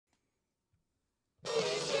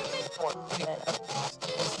You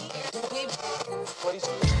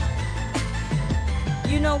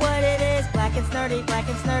know what it is, black and snurdy, black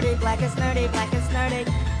and snurdy, black and snurdy, black and snurdy.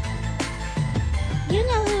 You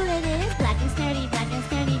know who it is, black and snurdy, black and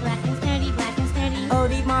snurdy, black and snurdy, black and snurdy.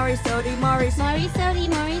 Odie, Maury, Sody, Maurice. Maury Sody,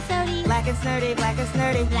 Maury Sody. Black and snurdy, black and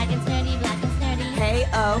snurdy. Black and snurdy, black and snurdy. Hey,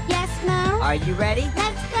 oh. Yes, Mo? Are you ready?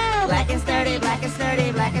 Let's go! Black and snurdy, black and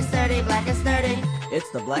snurdy, black and snurdy, black and snurdy. It's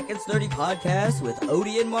the Black and Snurdy podcast with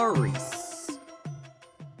Odie and Maurice.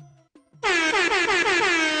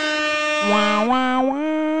 Wah wah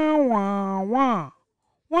wah wah wah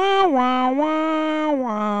wah wah wah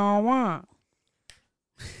wah wah.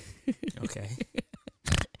 Okay.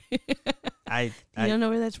 You don't know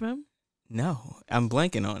where that's from? No, I'm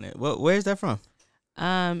blanking on it. Where's that from?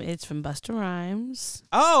 It's from Busta Rhymes.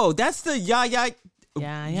 Oh, that's the ya.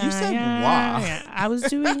 Yeah. You said wah. Yeah. I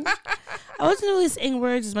wasn't really saying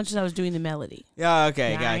words as much as I was doing the melody. Yeah.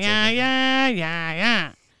 Okay. Gotcha.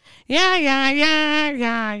 Yeah.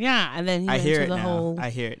 And then he I went hear into it the now. whole. I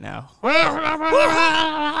hear it now.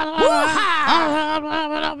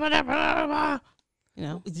 You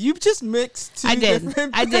know, You just mixed two I did.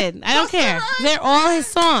 different. I don't care. They're all his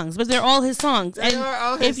songs, but they're all his songs. They And are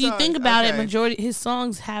all his if you think songs, about it, okay. majority his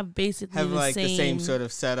songs have basically Have the like same, the same sort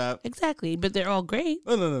of setup. Exactly, but they're all great.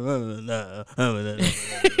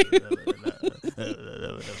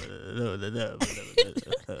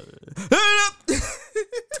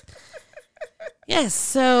 Yes.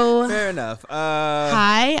 So Fair enough.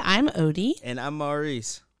 hi, I'm Odie, And I'm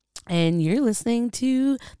Maurice. and you're listening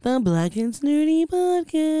to the Black and Snurdy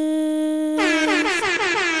podcast.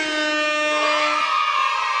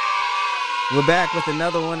 We're back with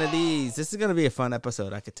another one of these. This is gonna be a fun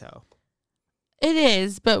episode. I could tell. It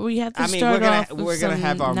is, but we have to I mean, start we're gonna- off with we're gonna some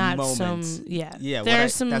have our not moments. some yeah. Yeah, there are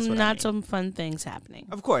that's some what I not mean. some fun things happening.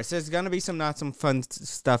 Of course, there's gonna be some not some fun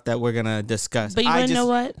stuff that we're gonna discuss. But you wanna know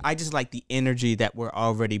what? I just like the energy that we're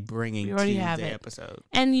already bringing We already to have the it. episode.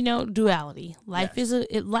 And duality. Life Yes.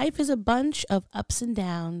 life is a bunch of ups and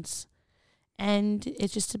downs, and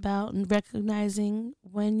it's just about recognizing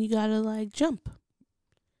when you gotta like jump,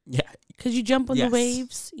 Yeah. because you jump on the Yes.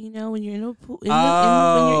 waves. When you're in a pool, when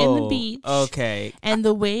you're in the beach, Okay. and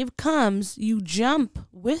the wave comes, you jump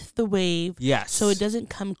with the wave, Yes. so it doesn't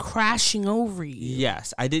come crashing over you.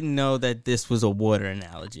 Yes. I didn't know that this was a water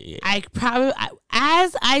analogy.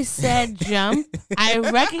 As I said jump, I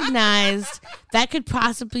recognized that could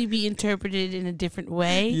possibly be interpreted in a different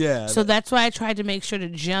way. Yeah. So that's why I tried to make sure to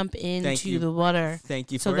jump Thank into you. the water.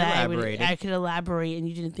 Thank you So for that elaborating. I could elaborate, and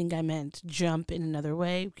you didn't think I meant jump in another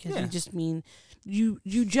way, because Yeah. you just mean you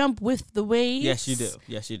jump with the waves. Yes, you do.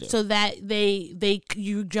 Yes, you do. So that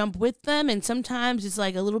you jump with them, and sometimes it's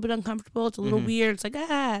like a little bit uncomfortable. It's a little weird. It's like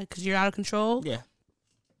because you're out of control. yeah.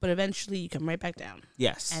 But eventually you come right back down,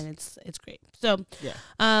 Yes. and it's great. So yeah.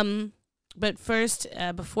 but first,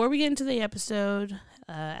 before we get into the episode,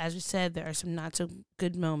 as we said, there are some not so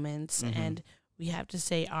good moments, and we have to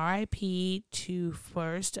say R.I.P. to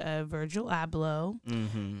first Virgil Abloh.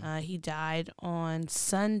 Mm-hmm. He died on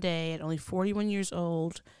Sunday at only 41 years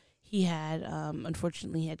old. He had,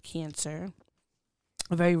 unfortunately, had cancer,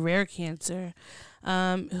 a very rare cancer.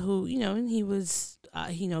 Who and he was,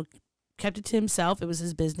 kept it to himself. It was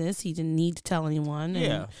his business. He didn't need to tell anyone.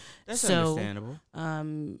 Yeah. That's so, understandable.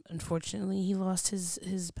 Unfortunately, he lost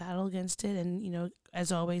his battle against it, and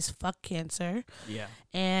as always, fuck cancer. Yeah.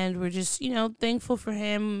 And we're just thankful for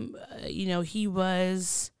him.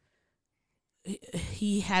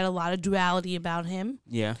 He had a lot of duality about him.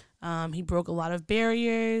 Yeah. He broke a lot of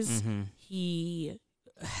barriers. Mm-hmm. He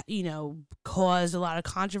caused a lot of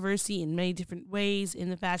controversy in many different ways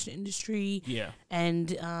in the fashion industry. Yeah.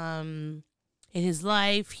 And in his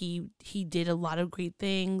life, he did a lot of great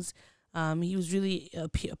things. He was really a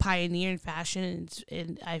pioneer in fashion,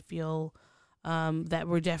 and I feel that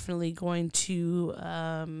we're definitely going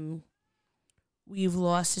to we've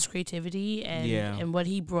lost his creativity and what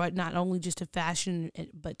he brought, not only just to fashion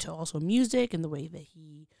but to also music, and the way that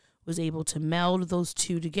he was able to meld those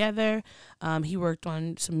two together. He worked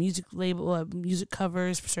on some music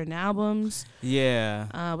covers for certain albums.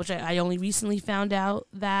 Yeah. Which I only recently found out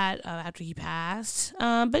that after he passed.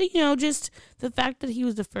 But just the fact that he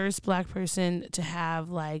was the first Black person to have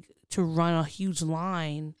to run a huge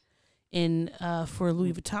line for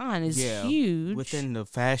Louis Vuitton is huge. Within the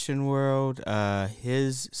fashion world,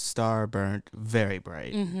 his star burnt very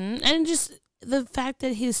bright. And just the fact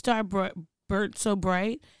that his star burnt so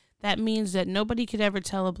bright that means that nobody could ever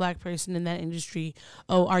tell a black person in that industry,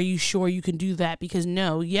 oh, are you sure you can do that? Because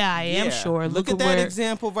no, I am sure. Look at that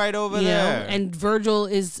example right over there. And Virgil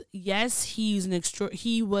is, yes,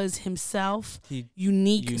 he was himself,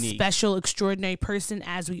 unique, special, extraordinary person,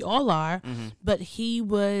 as we all are, but he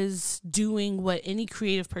was doing what any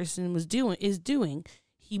creative person is doing.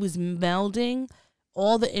 He was melding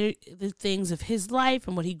all the things of his life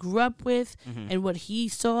and what he grew up with and what he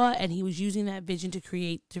saw, and he was using that vision to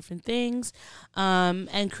create different things,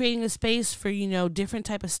 and creating a space for, different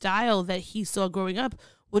type of style that he saw growing up,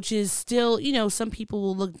 which is still, some people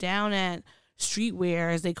will look down at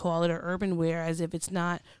streetwear, as they call it, or urban wear, as if it's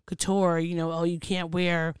not couture, oh, you can't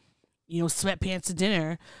wear, sweatpants to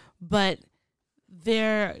dinner, but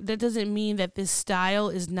that doesn't mean that this style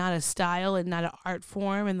is not a style and not an art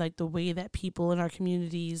form, and like the way that people in our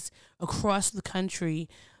communities across the country,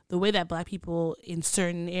 the way that black people in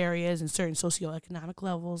certain areas and certain socioeconomic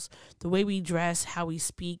levels, the way we dress, how we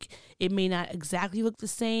speak, it may not exactly look the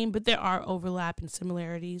same, but there are overlap and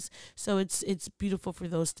similarities. So it's beautiful for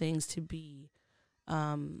those things to be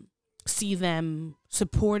see them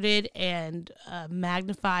supported and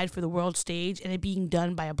magnified for the world stage, and it being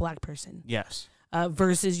done by a black person. Yes.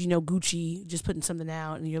 Versus, Gucci just putting something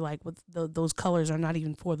out and you're like, well, those colors are not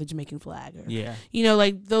even for the Jamaican flag. Or,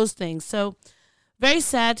 like those things. So very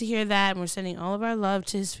sad to hear that. And we're sending all of our love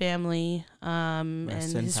to his family and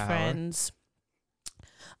his friends.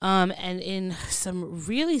 And in some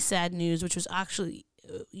really sad news, which was actually,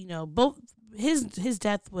 both his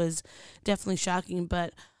death was definitely shocking,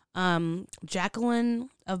 but Jacqueline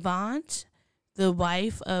Avant, the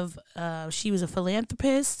wife of, she was a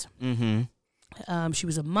philanthropist. Mm-hmm. She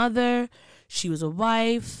was a mother. She was a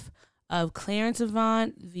wife of Clarence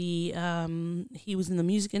Avant. He was in the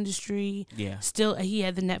music industry. Yeah. Still, he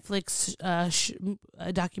had the Netflix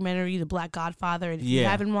documentary, The Black Godfather. And if you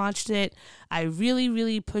haven't watched it, I really,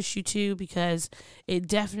 really push you to, because it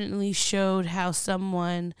definitely showed how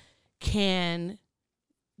someone can,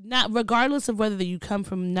 not regardless of whether you come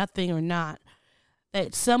from nothing or not,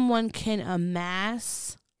 that someone can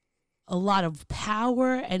amass a lot of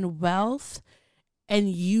power and wealth and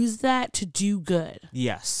use that to do good.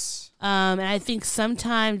 Yes. And I think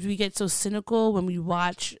sometimes we get so cynical when we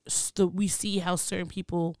watch, we see how certain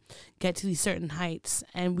people get to these certain heights,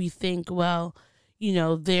 and we think, well,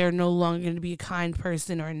 they're no longer going to be a kind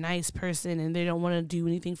person or a nice person, and they don't want to do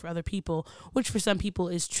anything for other people, which for some people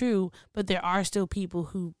is true, but there are still people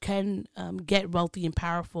who can get wealthy and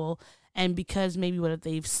powerful, and because maybe what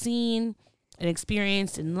they've seen and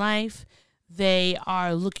experienced in life, they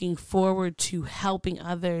are looking forward to helping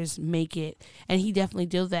others make it. And he definitely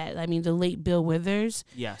did that. I mean, the late Bill Withers.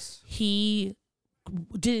 Yes. He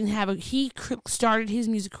started his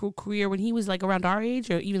musical career when he was like around our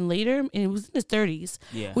age or even later, and it was in his 30s.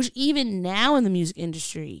 Yeah. Which even now in the music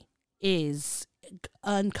industry is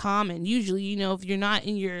uncommon. Usually, if you're not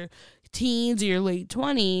in your teens or your late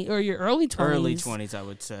 20s or your early 20s. Early 20s, I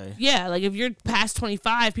would say. Yeah, like if you're past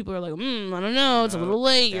 25, people are like, I don't know, it's a little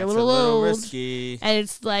late, you're a little old. Risky. And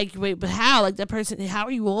it's like, wait, but how? Like that person, how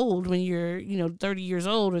are you old when you're, 30 years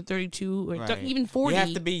old or 32 or even 40? You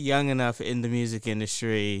have to be young enough in the music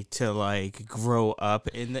industry to like grow up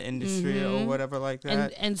in the industry or whatever like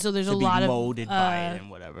that. And so there's a lot of molded by it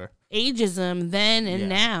and whatever. Ageism then and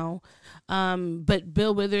now. But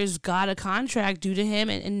Bill Withers got a contract due to him,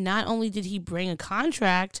 and not only did he bring a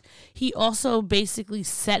contract, he also basically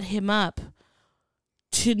set him up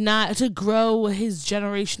to grow his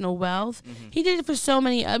generational wealth. Mm-hmm. He did it for so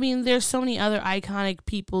many. I mean, there's so many other iconic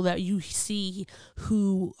people that you see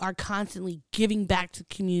who are constantly giving back to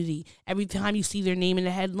the community. Every time you see their name in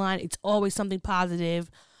the headline, it's always something positive.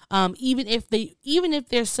 Even if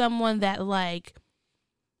there's someone that like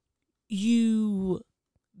you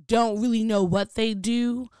don't really know what they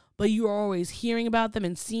do, but you're always hearing about them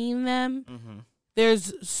and seeing them. Mm-hmm.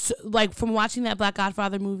 There's like from watching that Black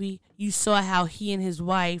Godfather movie, you saw how he and his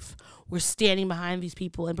wife were standing behind these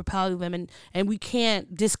people and propelling them, and we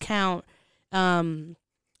can't discount the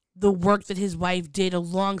work that his wife did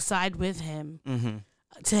alongside with him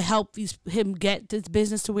to help him get this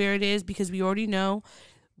business to where it is, because we already know.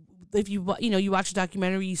 If you watch the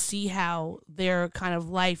documentary, you see how their kind of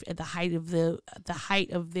life at the height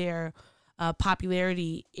of their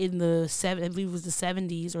popularity in the I believe it was the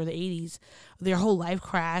 70s or the 80s, their whole life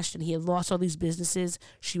crashed, and he had lost all these businesses.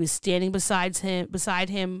 She was standing beside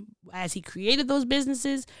him as he created those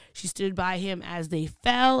businesses. She stood by him as they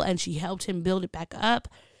fell, and she helped him build it back up.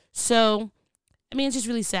 So, I mean, it's just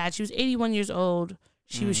really sad. She was 81 years old.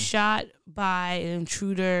 She was shot by an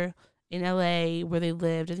intruder in LA where they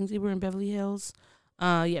lived. I think they were in Beverly Hills.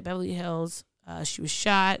 Beverly Hills. She was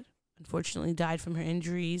shot unfortunately died from her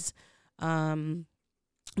injuries.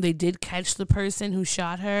 They did catch the person who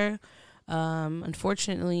shot her.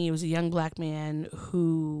 Unfortunately, it was a young black man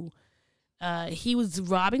who he was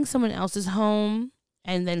robbing someone else's home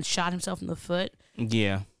and then shot himself in the foot.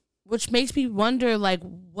 Yeah. Which makes me wonder, like,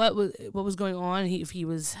 what was going on, if he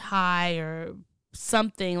was high or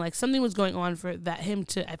something. Like, something was going on for him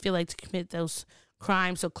to, I feel like, to commit those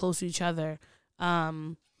crimes so close to each other.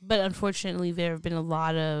 But unfortunately, there have been a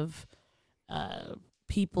lot of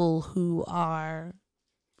people who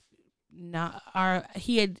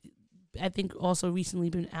he had, I think, also recently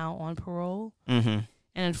been out on parole. Mm-hmm.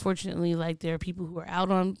 And unfortunately, like, there are people who are out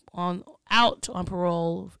on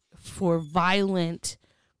parole for violent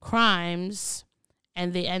crimes,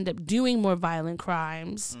 and they end up doing more violent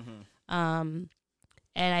crimes. Mm-hmm.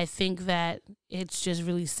 And I think that it's just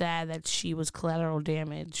really sad that she was collateral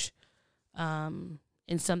damage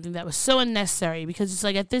in something that was so unnecessary, because it's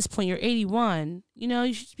like, at this point, you're 81,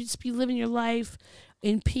 you should just be living your life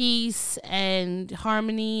in peace and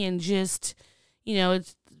harmony, and just,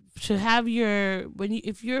 it's to have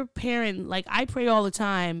if you're a parent, like, I pray all the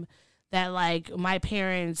time that, like, my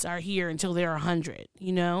parents are here until they're 100,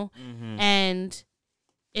 Mm-hmm. and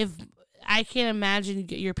if I can't imagine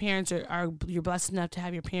your parents you're blessed enough to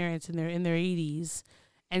have your parents and they're in their 80s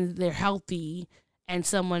and they're healthy, and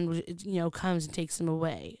someone, comes and takes them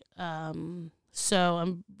away. So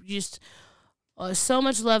I'm just so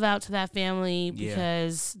much love out to that family,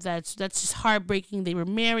 because that's just heartbreaking. They were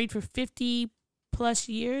married for 50 plus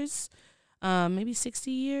years, maybe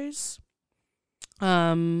 60 years.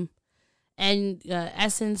 And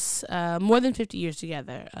Essence, more than 50 years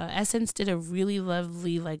together. Essence did a really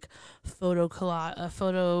lovely, like,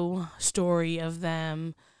 photo story of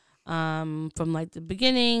them, from, like, the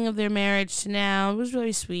beginning of their marriage to now. It was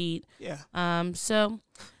really sweet. Yeah. So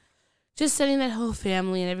just setting that whole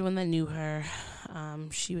family and everyone that knew her,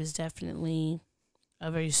 she was definitely a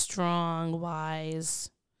very strong, wise,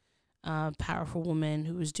 powerful woman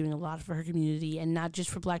who was doing a lot for her community, and not just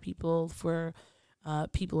for Black people, for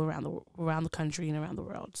people around the country and around the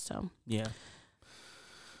world. So yeah,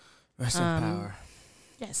 rest in power.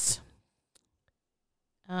 Yes.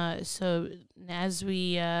 So as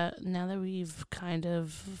we now that we've kind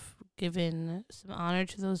of given some honor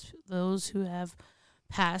to those who have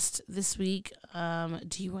passed this week,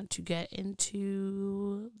 do you want to get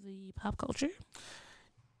into the pop culture?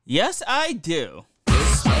 Yes, I do.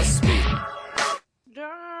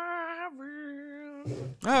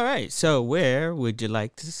 All right. So where would you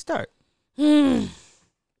like to start? Let's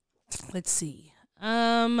see.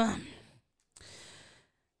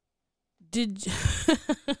 Did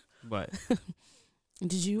What?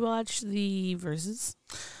 Did you watch the Versus?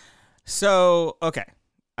 So, okay.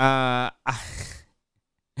 I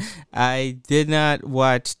did not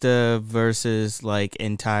watch the Versus, like,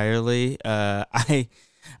 entirely. I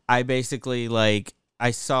basically, like,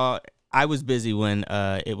 I was busy when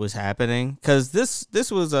it was happening, because this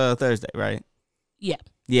was Thursday, right? Yeah.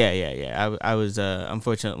 Yeah. I was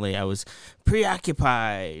unfortunately I was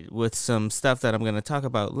preoccupied with some stuff that I'm going to talk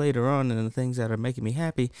about later on, and the things that are making me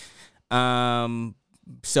happy.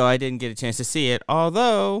 So I didn't get a chance to see it,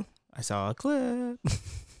 although I saw a clip.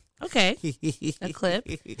 Okay. A clip.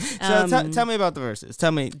 So tell me about the Versus.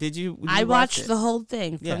 Tell me, did you I watch watched the whole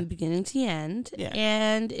thing from Yeah. beginning to end, Yeah.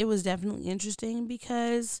 and it was definitely interesting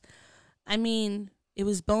because, I mean, it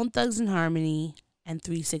was Bone Thugs and Harmony and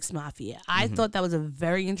 3 6 Mafia. I thought that was a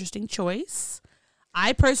very interesting choice.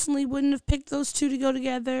 I personally wouldn't have picked those two to go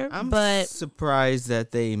together, but surprised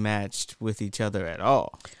that they matched with each other at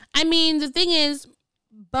all. I mean, the thing is,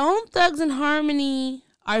 Bone Thugs and Harmony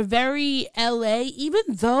are very LA, even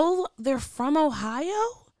though they're from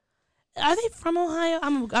Ohio. Are they from Ohio?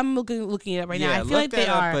 I'm looking it up right now. I feel like they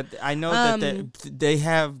are. But I know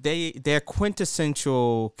that they're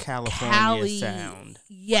quintessential California sound.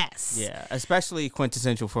 Yes. Yeah, especially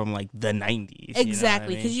quintessential from, like, the 90s.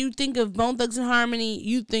 Exactly, because you think of Bone Thugs and Harmony,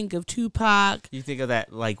 you think of Tupac. You think of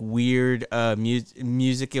that, like, weird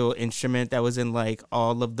musical instrument that was in, like,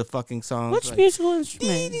 all of the fucking songs. Which like, musical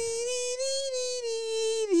instrument?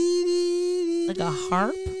 Like a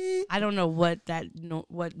harp? I don't know what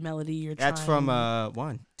melody you're trying. That's from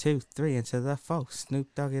 1, 2, 3 into the 4.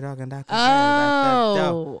 Snoop Doggy Dogg and Dr.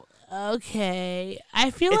 Oh, okay.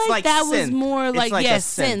 I feel It's like that synth. was more It's like like a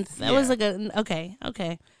synth. That was yeah. like a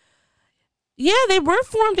okay. Yeah, they were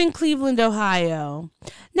formed in Cleveland, Ohio.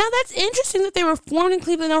 Now, that's interesting that they were formed in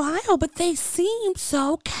Cleveland, Ohio, but they seem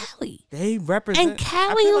so Cali. They represent... And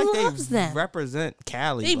Cali I feel like loves they them. represent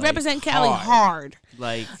Cali. They like, represent Cali hard.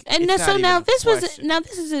 Like, And it's so not now even a this question.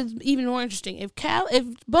 is even more interesting. If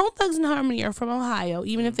Bone Thugs and Harmony are from Ohio,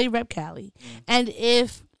 even if they rep Cali, and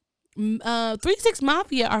if 3 6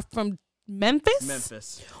 Mafia are from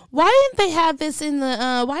Memphis. Why didn't they have this in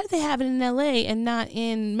the? Why did they have it in L.A. and not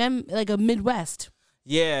in like a Midwest?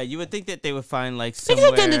 Yeah, you would think that they would find like They could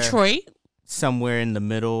have somewhere, done Detroit. somewhere in the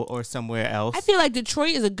middle or somewhere else. I feel like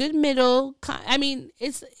Detroit is a good middle. I mean,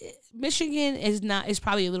 Michigan is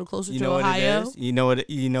probably a little closer you to know Ohio. what it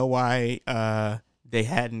is? You know why they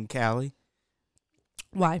had in Cali?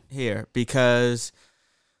 Why? Here, because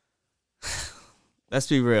let's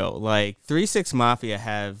be real. Like 3 6 Mafia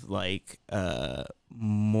have like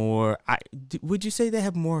more. Would you say they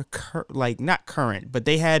have more? Like not current, but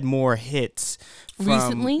they had more hits from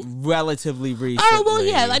Recently? relatively recently. Oh well,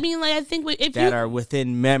 yeah. I mean, like I think if that you are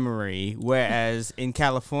within memory. Whereas in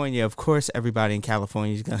California, of course, everybody in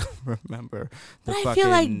California is gonna remember the I fucking. feel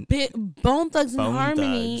like Bone Thugs and Bone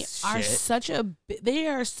Harmony Thugs are shit. they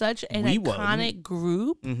are such an We iconic wouldn't.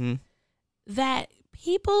 group Mm-hmm. that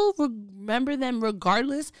people remember them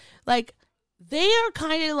regardless. Like they are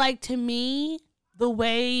kind of like to me the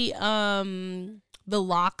way the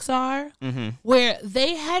Locks are, Mm-hmm. where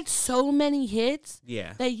they had so many hits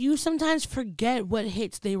Yeah. that you sometimes forget what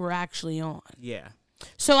hits they were actually on. Yeah.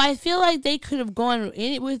 So I feel like they could have gone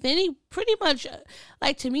with any pretty much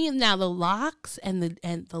like to me now the Locks and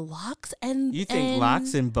the Locks and You think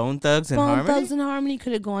Locks and Bone Thugs and Harmony? Thugs and Harmony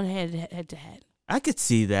could have gone head to head I could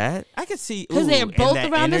see that. I could see because they're and both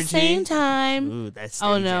that around the energy. same time. Ooh, that's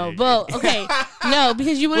Oh no! Well, okay, no,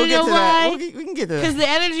 because you want We'll to get know to that. why? We can get to Because that. the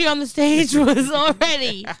energy on the stage was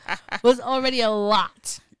already a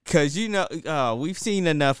lot. Because we've seen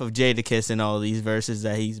enough of Jadakiss in all these verses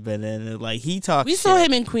that he's been in. And, like he talks. We shit. saw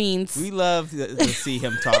him in Queens. We love to see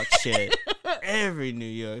him talk shit. Every New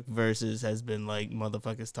York versus has been like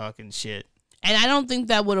motherfuckers talking shit. And I don't think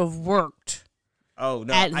that would have worked Oh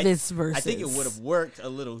no! at this versus. I think it would have worked a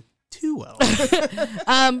little too well.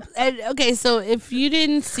 And, okay, so if you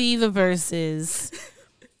didn't see the verses,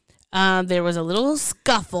 there was a little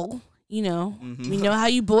scuffle. You know, we know how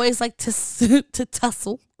you boys like to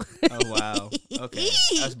tussle. Oh wow! Okay,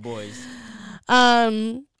 us boys.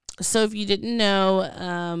 So if you didn't know,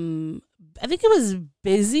 I think it was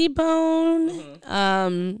Busy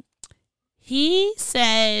Bone. He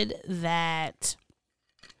said that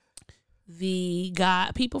the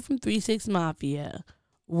people from 3 6 Mafia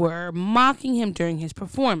were mocking him during his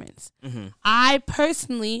performance. I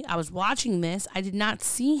was watching this. I did not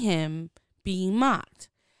see him being mocked.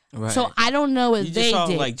 Right. So I don't know what you they just saw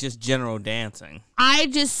did. like just general dancing. I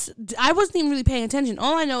wasn't even really paying attention.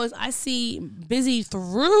 All I know is I see Busy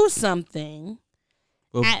threw something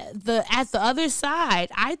Well- at the other side.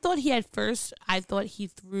 I thought he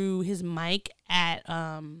threw his mic at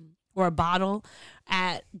or a bottle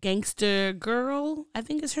at Gangster Girl, I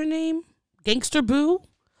think is her name. Gangster Boo.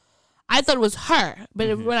 I thought it was her,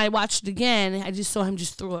 but when I watched it again, I just saw him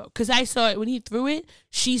just throw it. Because I saw it when he threw it,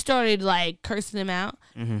 she started like cursing him out.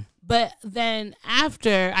 But then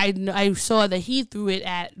after, I saw that he threw it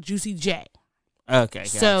at Juicy J. Okay, got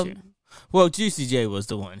So- you. Well, Juicy J was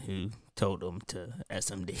the one who told him to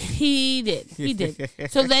SMD. He did.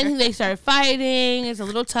 So then they started fighting. It's a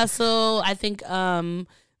little tussle. I think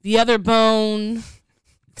the other Bone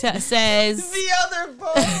says... The other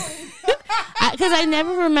bone. Because I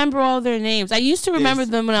never remember all their names. I used to remember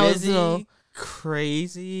them when I was little.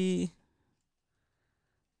 Crazy.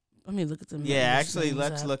 Let me look at them. Yeah, actually,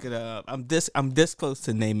 let's look it up. I'm this close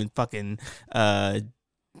to naming fucking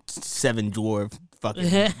 7 Dwarf fucking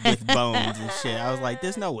with bones and shit. I was like,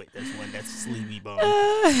 there's no way there's one that's Sleepy Bone.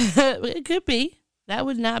 It could be. That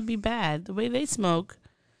would not be bad. The way they smoke.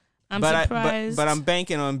 I'm surprised. But I'm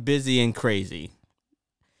banking on Busy and Crazy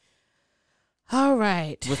All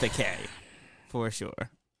right. with a K, for sure.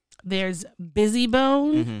 There's Busy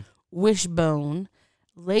Bone, Wishbone,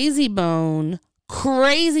 Lazy Bone,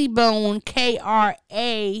 Crazy Bone,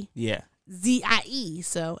 KRAZIE. Yeah.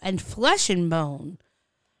 So, and Flesh and Bone.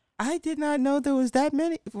 I did not know there was that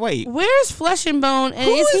many. Wait. Where's Flesh and Bone? And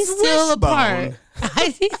Who is he is still Wishbone? apart?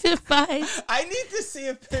 I need to find I need to see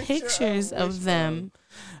a pictures of them.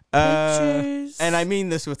 And Pictures. I mean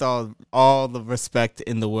this with all the respect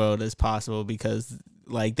in the world as possible because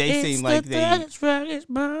like they It's seem like the they Thuggish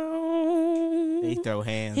Bone. throw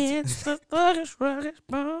hands. It's the Thuggish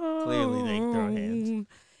Bone. Clearly they throw hands.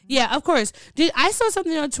 Yeah, of course. Dude, I saw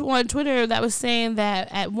something on Twitter that was saying that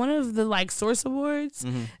at one of the like Source Awards,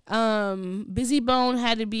 Busy Bone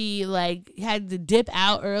had to dip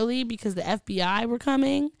out early because the FBI were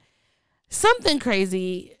coming. Something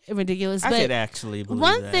crazy and ridiculous. I but could actually believe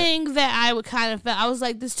one that. thing that I would kind of felt, I was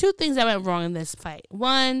like, there's two things that went wrong in this fight.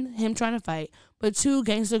 One, him trying to fight, but two,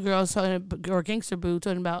 Gangsta Boo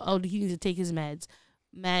talking about, oh, he needs to take his meds.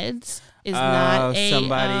 Meds is not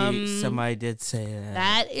a somebody did say that.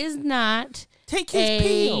 That is not Take his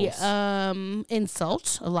pills.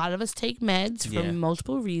 Insult. A lot of us take meds for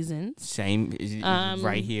multiple reasons. Same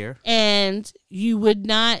right here. And you would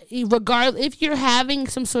not, regardless, if you're having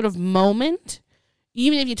some sort of moment,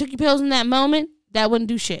 even if you took your pills in that moment, that wouldn't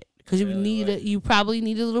do shit because you probably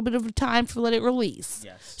need a little bit of time to let it release.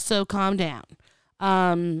 Yes. So calm down.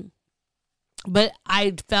 But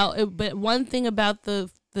I felt, but one thing about the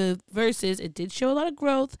verses, it did show a lot of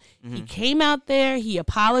growth. He came out there, he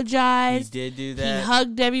apologized. He did do that. He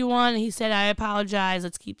hugged everyone, and he said, I apologize,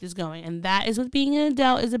 let's keep this going. And that is what being an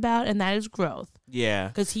adult is about, and that is growth. Yeah.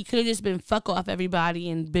 Because he could have just been fuck off everybody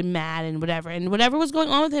and been mad and whatever. And whatever was going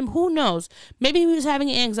on with him, who knows? Maybe he was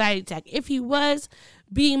having an anxiety attack. If he was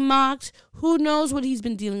being mocked, who knows what he's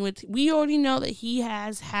been dealing with. We already know that he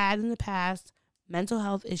has had in the past mental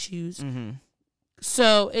health issues.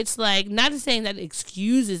 So it's like, not saying that it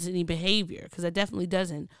excuses any behavior, because that definitely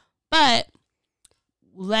doesn't. But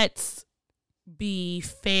let's be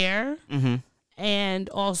fair and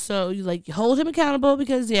also like hold him accountable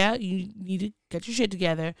because you need to get your shit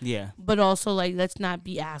together. Yeah. But also like let's not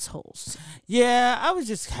be assholes. Yeah, I was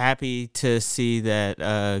just happy to see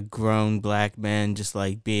that grown black men just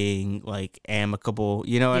like being like amicable.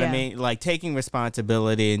 You know what I mean? Like taking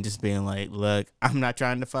responsibility and just being like, look, I'm not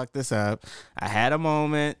trying to fuck this up. I had a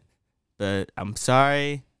moment, but I'm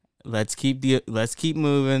sorry. Let's keep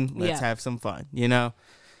moving. Let's have some fun. You know?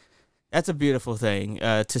 That's a beautiful thing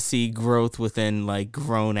to see growth within like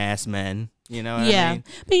grown ass men. You know what I mean?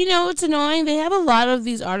 But you know what's annoying? They have a lot of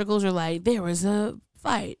these articles are like, there was a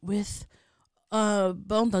fight with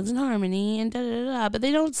Bone Thugs and Harmony and da da da, but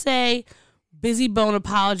they don't say Busy Bone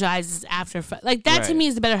apologizes after fight. Like that to me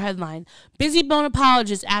is the better headline. Busy Bone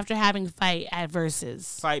apologizes after having fight at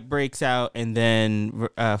Versus. Fight breaks out and then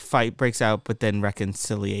but then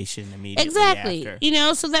reconciliation immediately. Exactly. After. You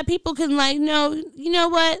know, so that people can like know, you know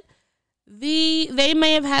what? They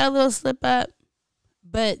may have had a little slip up,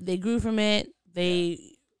 but they grew from it. They,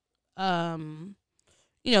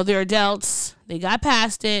 they're adults. They got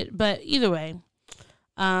past it. But either way,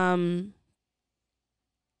 they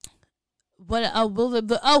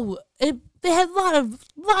had a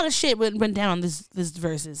lot of shit went down on this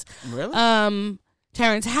Versus. Really?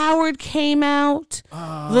 Terrence Howard came out.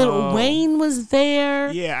 Lil Wayne was there.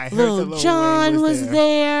 Yeah, I heard Lil Jon was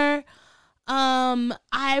there.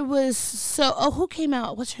 I was who came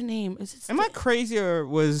out? What's her name? Am I crazy or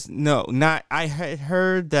I had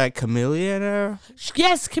heard that Chameleonaire.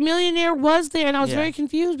 Yes, Chameleonaire was there, and I was very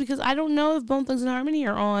confused because I don't know if Bone Thugs and Harmony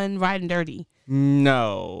are on Riding Dirty.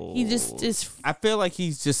 No. He just is. I feel like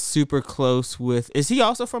he's just super close with. Is he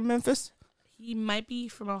also from Memphis? He might be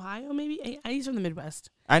from Ohio, maybe. He's from the Midwest.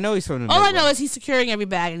 I know he's from the All Midwest. I know is he's securing every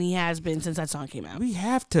bag, and he has been since that song came out. We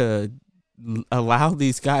have to allow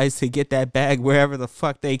these guys to get that bag wherever the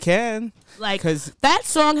fuck they can. Like, because that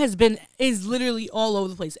song is literally all over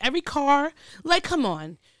the place. Every car, like, come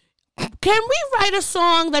on. Can we write a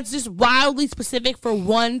song that's just wildly specific for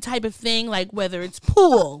one type of thing? Like, whether it's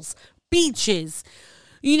pools, beaches,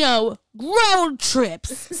 road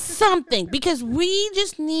trips, something. Because we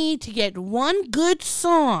just need to get one good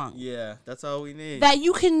song. Yeah, that's all we need. That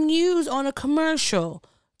you can use on a commercial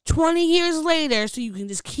 20 years later, so you can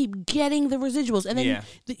just keep getting the residuals. And then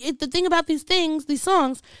the thing about these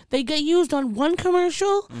songs, they get used on one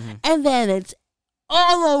commercial, and then it's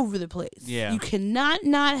all over the place. Yeah. You cannot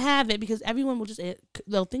not have it because everyone will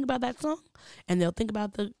they'll think about that song, and they'll think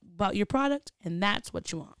about your product, and that's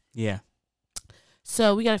what you want. Yeah.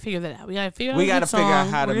 So we got to figure that out. We got to figure out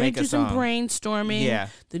how to make a song. We're going to do some brainstorming. Yeah.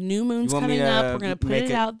 The new moon's coming up. We're going to put it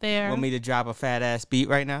out there. Want me to drop a fat ass beat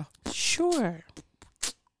right now? Sure.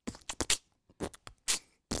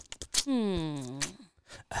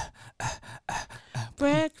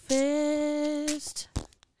 Breakfast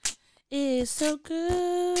is so good.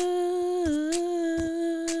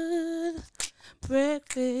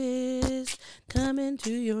 Breakfast coming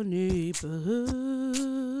to your neighborhood.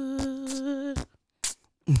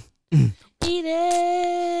 Eat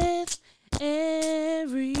it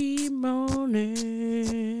every morning.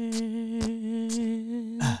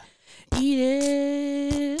 Eat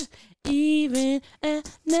it even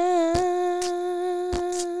at night.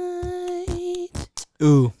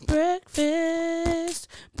 Ooh. Breakfast,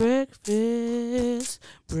 breakfast,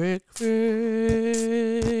 breakfast.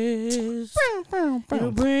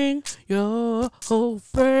 It'll bring your whole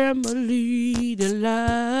family to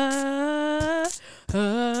life. You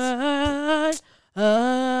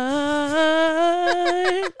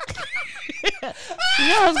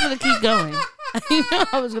know I was gonna keep going. You know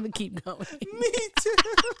I was gonna keep going. Me too.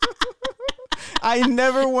 I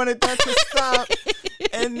never wanted that to stop.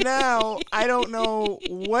 And now I don't know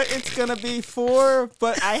what it's going to be for,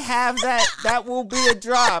 but I have that. That will be a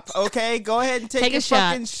drop, okay? Go ahead and take your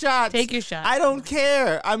fucking shots. Take your shot. I don't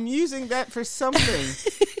care. I'm using that for something.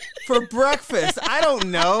 For breakfast. I don't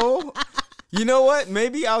know. You know what?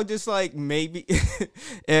 Maybe I'll just because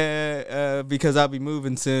I'll be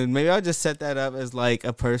moving soon. Maybe I'll just set that up as like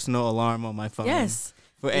a personal alarm on my phone. Yes.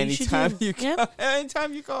 For anytime you call, Yep.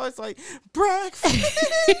 anytime you call, it's like breakfast.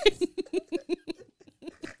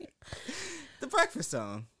 The breakfast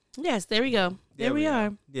song. Yes, there we go. There we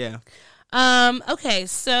are. Yeah. Okay,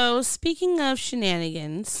 so speaking of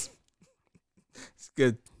shenanigans, It's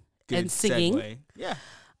good. And singing. Segue. Yeah.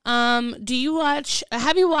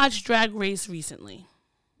 have you watched Drag Race recently?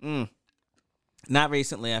 Not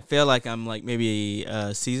recently. I feel like I'm like maybe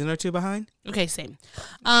a season or two behind. Okay, same.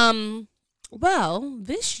 Well,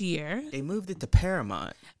 this year, They moved it to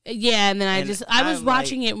Paramount. yeah, and then I was I'm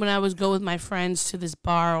watching it when I was go with my friends to this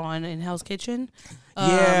bar in Hell's Kitchen.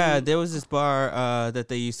 Yeah, there was this bar that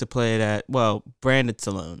they used to play it at. Well, Branded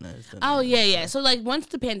Saloon. Oh yeah. So like once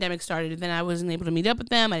the pandemic started, then I wasn't able to meet up with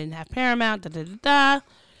them. I didn't have Paramount.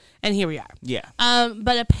 And here we are. Yeah.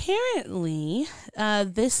 But apparently,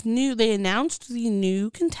 they announced the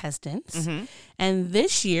new contestants, and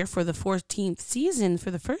this year for the 14th season,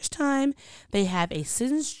 for the first time, they have a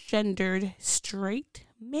cisgendered straight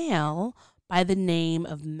male by the name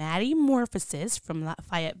of Matty Morphosis from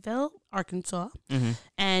Fayetteville, Arkansas,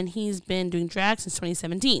 and he's been doing drag since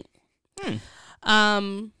 2017.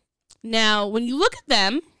 Now, when you look at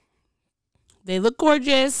them, they look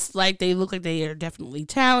gorgeous. Like they look like they are definitely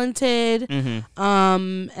talented.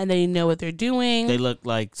 And they know what they're doing. They look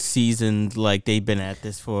like seasoned, like they've been at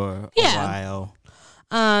this for a while.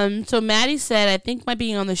 So Maddie said, I think my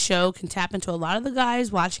being on the show can tap into a lot of the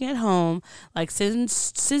guys watching at home, like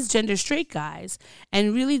cisgender straight guys,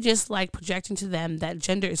 and really just like projecting to them that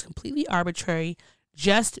gender is completely arbitrary.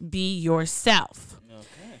 Just be yourself.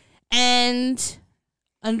 Okay. And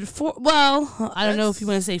I don't know if you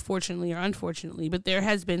want to say fortunately or unfortunately, but there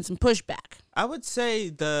has been some pushback. I would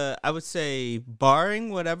say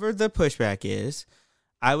barring whatever the pushback is,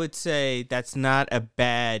 I would say that's not a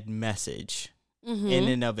bad message in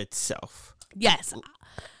and of itself. Yes.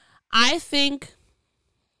 I think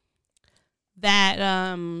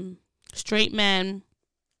that straight men,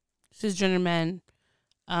 cisgender men,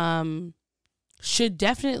 should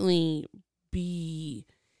definitely be,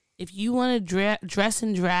 if you want to dress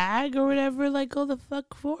and drag or whatever, like go the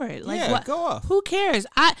fuck for it. Like, yeah, go off. Who cares?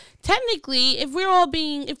 Technically, if we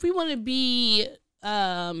want to be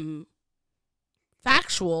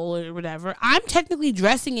factual or whatever, I'm technically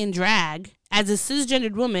dressing in drag as a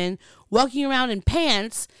cisgendered woman, walking around in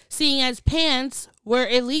pants, seeing as pants were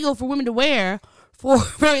illegal for women to wear for a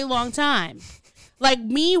very long time. Like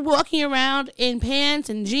me walking around in pants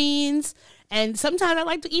and jeans, and sometimes I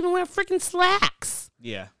like to even wear freaking slacks.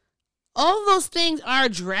 Yeah. All of those things are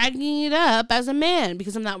dragging it up as a man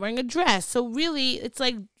because I'm not wearing a dress. So really, it's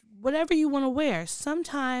like whatever you want to wear.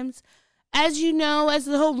 Sometimes, as you know, as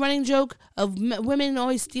the whole running joke of women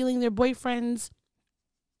always stealing their boyfriends'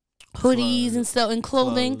 hoodies and stuff and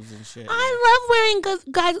clothing. And shit, I love wearing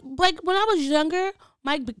guys. Like when I was younger,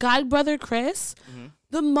 my god brother Chris,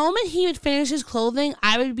 the moment he would finish his clothing,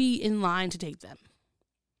 I would be in line to take them.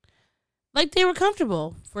 Like they were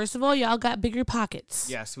comfortable. First of all, y'all got bigger pockets.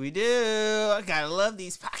 Yes, we do. I gotta love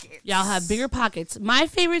these pockets. Y'all have bigger pockets. My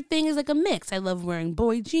favorite thing is like a mix. I love wearing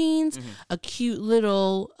boy jeans, a cute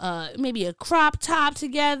little, maybe a crop top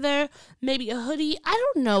together, maybe a hoodie. I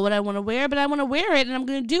don't know what I want to wear, but I want to wear it, and I'm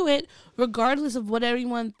going to do it regardless of what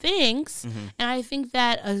everyone thinks. And I think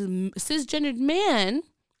that a cisgendered man,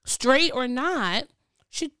 straight or not,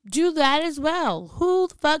 should do that as well. Who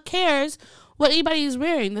the fuck cares what anybody is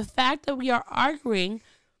wearing? The fact that we are arguing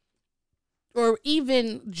or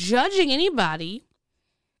even judging anybody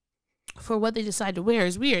for what they decide to wear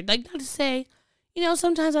is weird. Like, not to say, you know,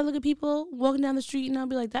 sometimes I look at people walking down the street and I'll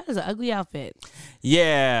be like, that is an ugly outfit.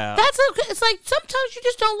 Yeah. It's like sometimes you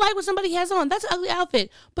just don't like what somebody has on. That's an ugly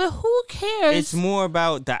outfit. But who cares? It's more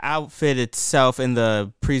about the outfit itself and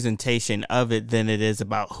the presentation of it than it is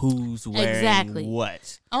about who's wearing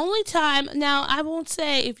what. Only time, now I won't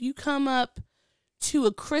say if you come up to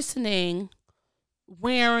a christening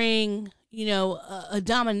wearing, a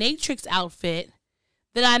dominatrix outfit,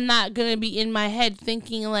 that I'm not going to be in my head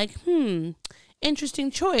thinking like,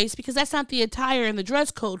 interesting choice, because that's not the attire and the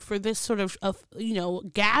dress code for this sort of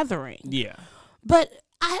gathering. Yeah. But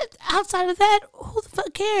outside of that, who the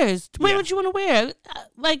fuck cares? Wear what you want to wear.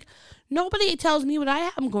 Like, nobody tells me what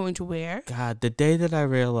I'm going to wear. God, the day that I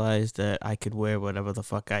realized that I could wear whatever the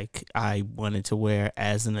fuck I wanted to wear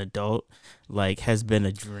as an adult, like, has been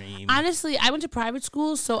a dream. Honestly, I went to private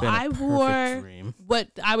school, so I wore what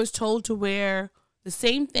I was told to wear, the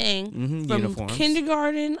same thing from uniforms.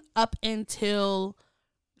 Kindergarten up until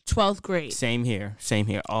 12th grade. Same here,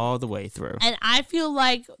 all the way through. And I feel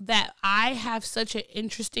like that I have such an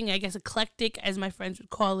interesting, I guess, eclectic, as my friends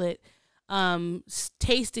would call it,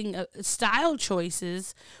 tasting style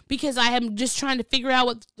choices, because I am just trying to figure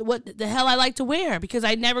out what the hell I like to wear, because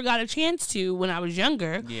I never got a chance to when I was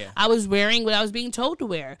younger. Yeah. I was wearing what I was being told to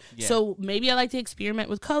wear. Yeah. So maybe I like to experiment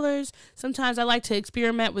with colors. Sometimes I like to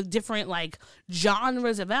experiment with different like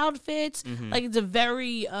genres of outfits. Like, it's a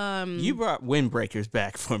very You brought windbreakers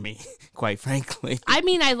back for me, quite frankly. I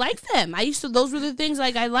mean, I like them. Those were the things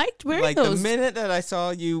like I liked wearing Like, those. the minute that I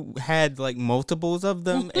saw you had like multiples of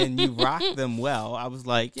them and you rocked them well, I was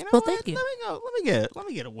like, Well, thank you. Let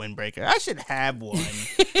me get a windbreaker. I should have one.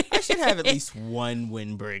 I should have at least one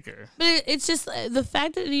windbreaker. But it's just the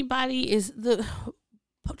fact that anybody is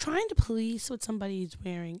trying to police what somebody is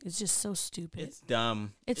wearing is just so stupid. It's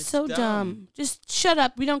dumb. It's so dumb. Just shut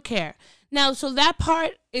up. We don't care. Now, so that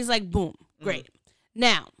part is like, boom, great.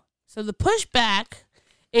 Now, so the pushback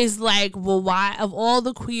is like, well, why, of all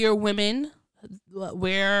the queer women,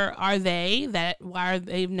 where are they? Why are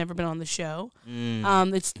they've never been on the show? There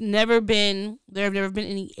have never been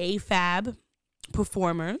any AFAB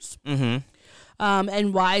performers. And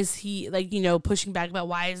why is he pushing back about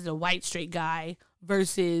why is it a white straight guy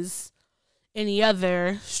versus any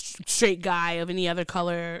other straight guy of any other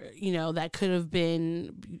color, that could have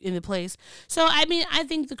been in the place. So, I mean, I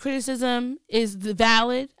think the criticism is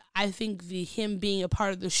valid. I think him being a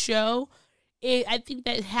part of the show, I think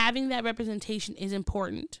that having that representation is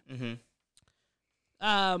important.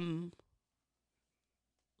 Could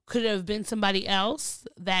have been somebody else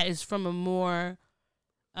that is from a more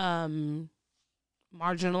marginalized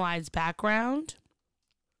background.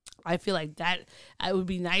 I feel like that it would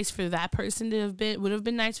be nice for that person to be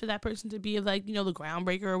like, the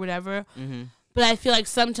groundbreaker or whatever. But I feel like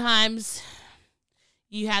sometimes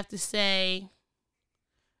you have to say,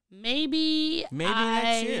 maybe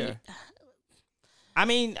next year. I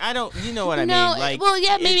mean, I don't, you know what I mean? Like, well,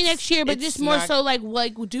 yeah, maybe next year, but just more so like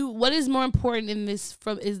what is more important in this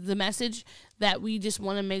is the message that we just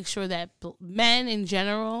want to make sure that men in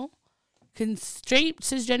general, straight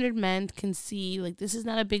cisgendered men, can see, like, this is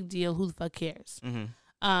not a big deal. Who the fuck cares?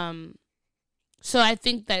 So I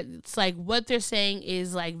think that it's like what they're saying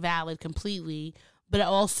is like valid completely, but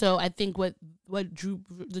also I think what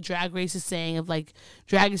the Drag Race is saying of like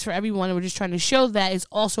drag is for everyone, and we're just trying to show that is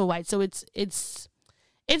also white. So it's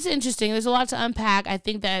interesting. There's a lot to unpack. I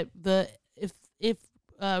think that if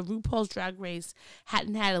RuPaul's Drag Race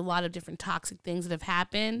hadn't had a lot of different toxic things that have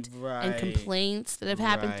happened and complaints that have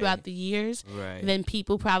happened throughout the years, then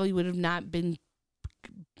people probably would have not been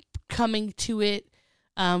coming to it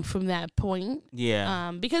from that point.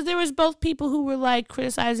 Yeah. Because there was both people who were like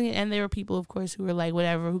criticizing it, and there were people, of course, who were like,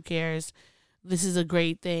 whatever, who cares? This is a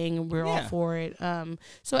great thing, and we're all for it.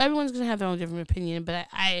 So everyone's gonna have their own different opinion, but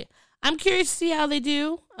I'm curious to see how they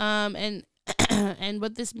do, and and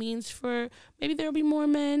what this means for maybe there'll be more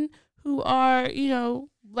men who are,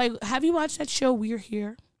 like, have you watched that show We're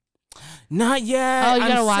Here? Not yet. Oh, you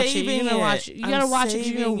gotta watch it. You're gonna watch it. You gotta watch it.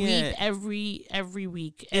 You're gonna weep every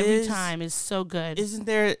week, every time. It's so good. Isn't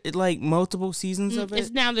there like multiple seasons of it?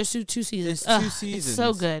 It's now there's two seasons. There's 2 seasons. It's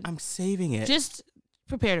so good. I'm saving it. Just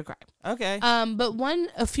prepare to cry. Okay. But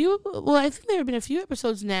I think there have been a few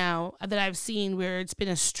episodes now that I've seen where it's been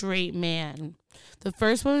a straight man. The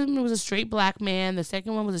first one was a straight black man. The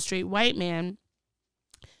second one was a straight white man.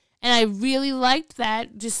 And I really liked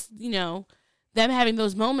that, just, them having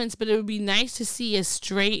those moments, but it would be nice to see a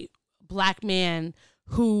straight black man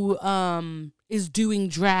who is doing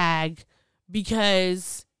drag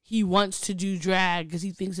because he wants to do drag because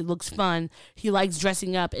he thinks it looks fun. He likes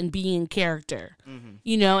dressing up and being in character, and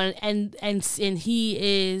he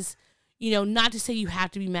is, not to say you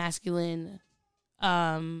have to be masculine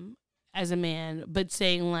as a man, but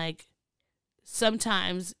saying like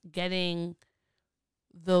sometimes getting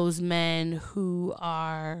those men who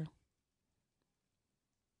are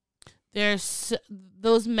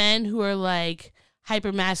those men who are like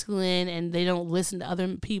hyper masculine and they don't listen to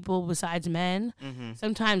other people besides men.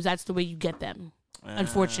 Sometimes that's the way you get them.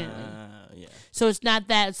 unfortunately. Yeah. So it's not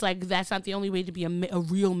that, it's like that's not the only way to be a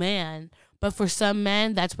real man. But for some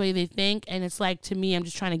men, that's the way they think. And it's like, to me, I'm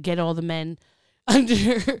just trying to get all the men I'm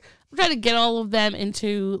trying to get all of them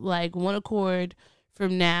into like one accord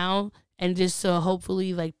from now. And just so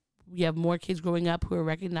hopefully like we have more kids growing up who are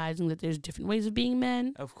recognizing that there's different ways of being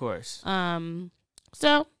men. Of course.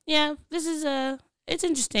 So yeah, this is it's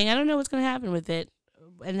interesting. I don't know what's going to happen with it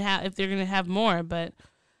and how, if they're going to have more, but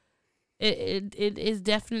it is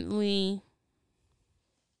definitely,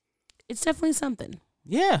 it's definitely something.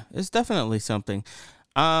 Yeah, it's definitely something.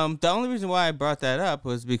 The only reason why I brought that up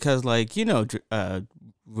was because, like, you know,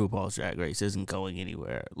 RuPaul's Drag Race isn't going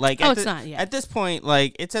anywhere. Like, it's not yet. At this point,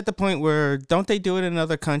 like, it's at the point where, don't they do it in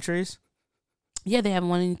other countries? Yeah, they have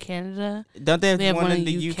one in Canada. Don't they have one in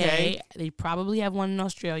the UK? They probably have one in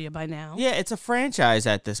Australia by now. Yeah, it's a franchise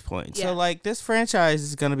at this point. Yeah. So, like, this franchise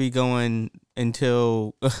is going to be going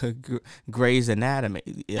until Grey's Anatomy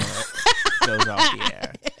goes off the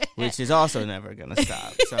air, which is also never going to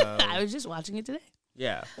stop. So I was just watching it today.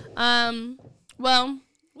 Yeah. Well,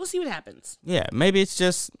 we'll see what happens. Yeah, maybe it's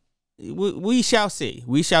just we shall see.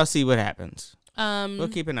 We shall see what happens. We'll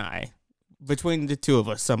keep an eye. Between the two of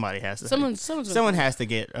us, somebody has to. Someone has to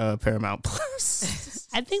get Paramount Plus.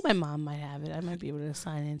 I think my mom might have it. I might be able to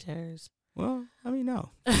sign into hers. Well, I mean, no.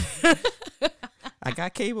 I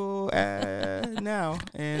got cable now,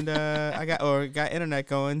 and I got internet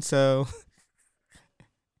going, so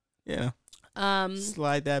yeah.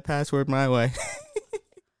 Slide that password my way.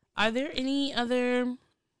 Are there any other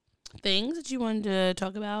things that you wanted to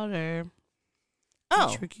talk about or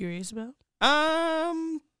that you were curious about?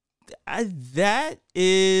 That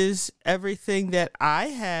is everything that I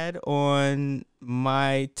had on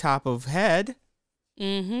my top of head.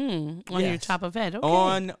 Mm-hmm. On your top of head. Okay.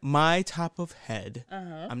 On my top of head.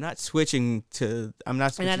 Uh-huh. I'm not switching to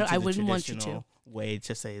the I wouldn't want you to. Way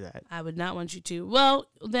to say that. I would not want you to. Well,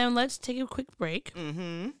 then let's take a quick break.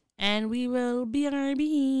 Mm-hmm. And we will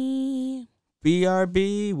BRB.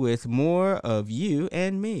 BRB with more of you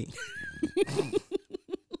and me.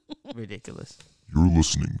 Ridiculous. You're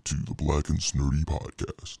listening to the Black and Snurdy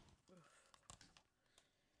Podcast.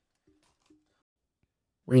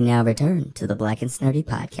 We now return to the Black and Snurdy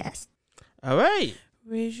Podcast. All right.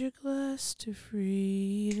 Raise your glass to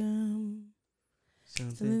freedom.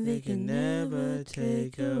 Something they can never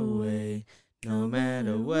take away, no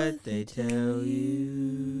matter what they tell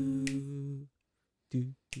you.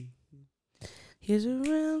 Here's a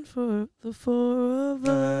round for the four of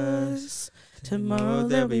us. Tomorrow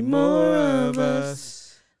there'll be more of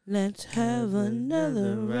us. Let's have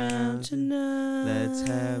another round tonight. Let's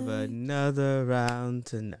have another round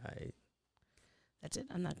tonight. That's it.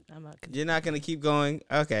 I'm not You're not gonna keep going?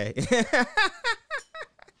 Okay.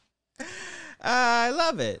 I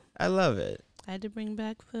love it. I had to bring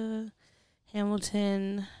back the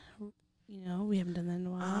Hamilton. You know, we haven't done that in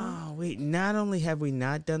a while. Oh, wait. Not only have we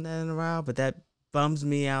not done that in a while, but that bums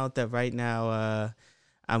me out that right now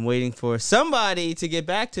I'm waiting for somebody to get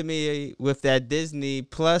back to me with that Disney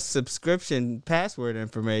Plus subscription password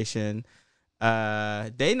information.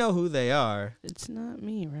 They know who they are. It's not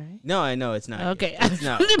me, right? No, I know it's not. Okay, You. I just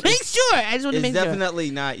wanted to make sure. It's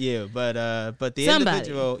definitely not you, but the Somebody.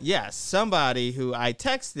 individual, yes, somebody who I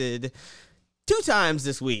texted 2 times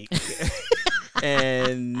this week.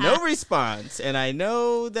 And no response. And I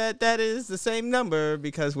know that is the same number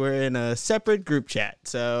because we're in a separate group chat.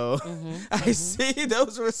 So I see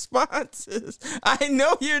those responses. I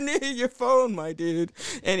know you're near your phone, my dude.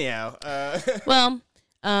 Anyhow. Well,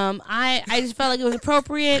 I just felt like it was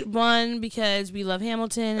appropriate. 1, because we love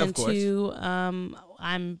Hamilton, Of and course. 2,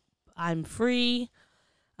 I'm free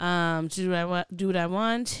to do what I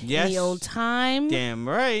want. Yes. Any old time. Damn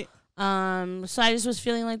right. So I just was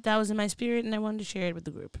feeling like that was in my spirit, and I wanted to share it with the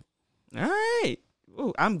group. All right.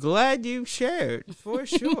 Ooh, I'm glad you shared, for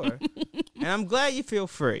sure. And I'm glad you feel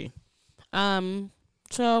free.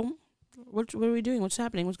 So what are we doing? What's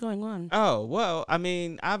happening? What's going on? Oh, well, I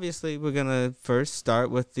mean, obviously, we're going to first start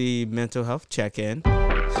with the mental health check-in.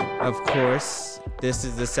 Of course, this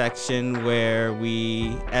is the section where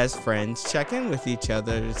we, as friends, check in with each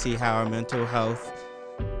other to see how our mental health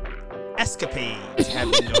escapades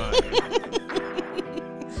have been going.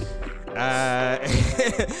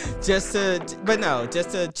 Just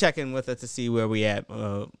to check in with us to see where we at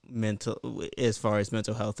as far as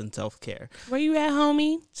mental health and self-care. Where you at,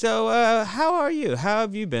 homie? So, how are you? How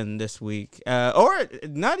have you been this week? Or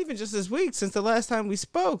not even just this week, since the last time we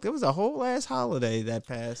spoke. There was a whole last holiday that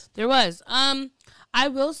passed. There was. I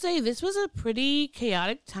will say this was a pretty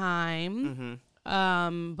chaotic time.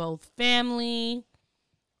 Mm-hmm. Both family,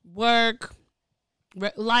 work,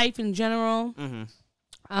 life in general. Mm-hmm.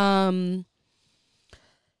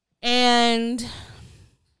 And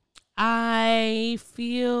I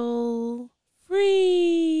feel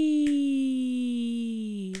free.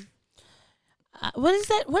 What is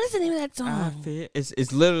that? What is the name of that song?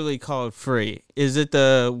 It's literally called Free. Is it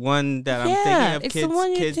the one that I'm thinking of? It's the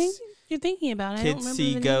one you're thinking about. I don't Kids remember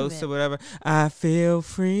see the name ghosts of or it. whatever. I feel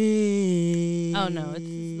free. Oh no, it's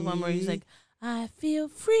the one where he's like, I feel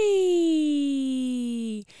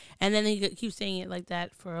free. And then he keeps saying it like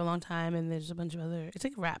that for a long time, and there's a bunch of other... It's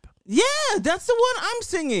like rap. Yeah, that's the one I'm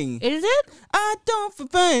singing. Is it? I don't feel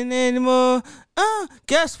pain anymore.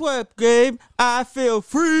 Guess what, Gabe? I feel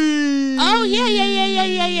free. Oh,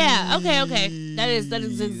 yeah. Okay. That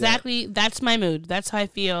is exactly... That's my mood. That's how I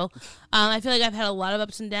feel. I feel like I've had a lot of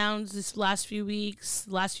ups and downs this last few weeks,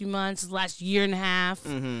 last few months, last year and a half.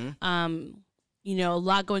 Mm-hmm. You know, a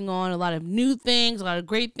lot going on, a lot of new things, a lot of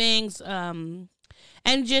great things.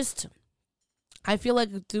 And just, I feel like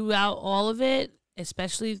throughout all of it,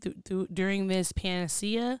 especially during this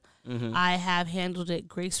panacea, Mm-hmm. I have handled it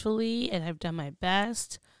gracefully and I've done my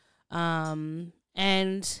best.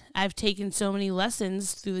 And I've taken so many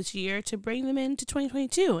lessons through this year to bring them into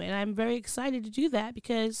 2022. And I'm very excited to do that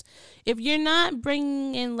because if you're not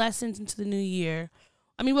bringing in lessons into the new year,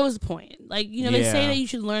 I mean, what was the point? Like, you know, they say that you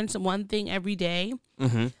should learn one thing every day.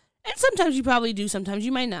 Mm-hmm. And sometimes you probably do, sometimes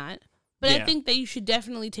you might not. But Yeah. I think that you should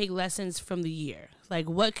definitely take lessons from the year. Like,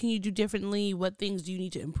 what can you do differently? What things do you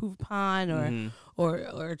need to improve upon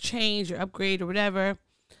or change or upgrade or whatever?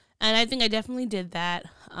 And I think I definitely did that.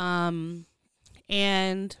 And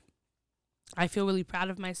I feel really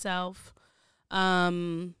proud of myself.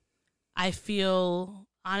 I feel,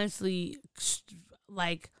 honestly,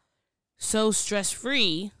 like so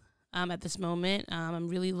stress-free at this moment. I'm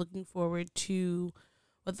really looking forward to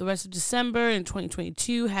what the rest of December and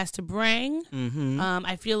 2022 has to bring. Mm-hmm.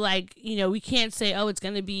 I feel like, you know, we can't say, oh, it's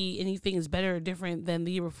going to be anything is better or different than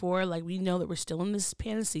the year before. Like, we know that we're still in this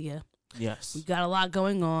panacea. Yes. We've got a lot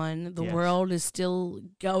going on. The Yes. world is still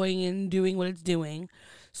going and doing what it's doing.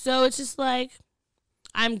 So it's just like,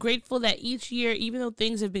 I'm grateful that each year, even though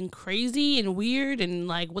things have been crazy and weird and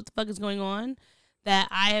like, what the fuck is going on, that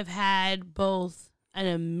I have had both an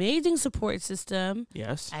amazing support system.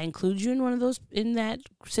 Yes. I include you in one of those in that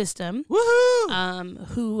system. Woohoo!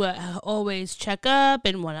 Who always check up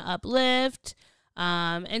and want to uplift,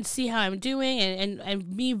 and see how I'm doing, and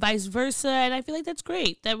me vice versa. And I feel like that's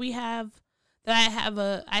great that we have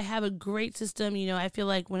that. I have a great system. You know, I feel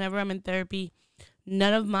like whenever I'm in therapy,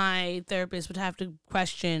 none of my therapists would have to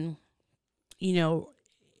question, you know,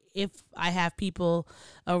 if I have people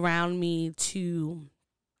around me to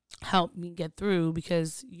help me get through,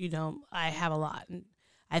 because, you know, I have a lot. And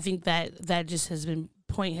I think that just has been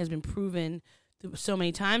proven through so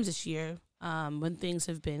many times this year, when things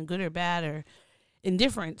have been good or bad or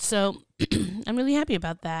indifferent. So I'm really happy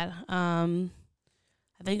about that. I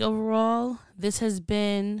think overall this has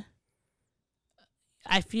been,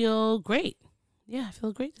 I feel great. Yeah, I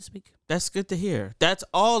feel great this week. That's good to hear. That's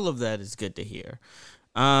all of that is good to hear.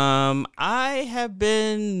 I have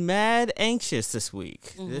been mad anxious this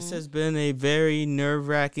week. Mm-hmm. This has been a very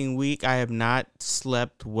nerve-wracking week. I have not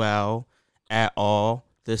slept well at all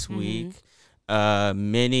this week.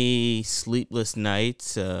 Many sleepless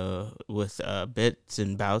nights with bits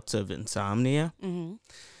and bouts of insomnia. Mm-hmm.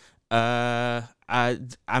 I'm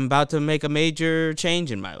about to make a major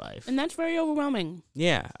change in my life. And that's very overwhelming.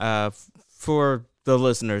 Yeah. For the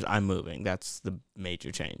listeners, I'm moving. That's the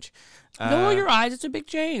major change. Roll your eyes. It's a big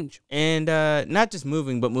change. And not just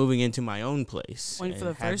moving, but moving into my own place. Going for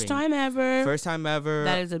and the first time ever. First time ever.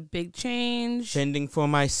 That is a big change. Fending for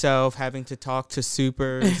myself, having to talk to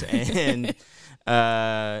supers and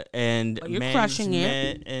But you're crushing it.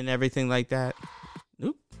 management and everything like that.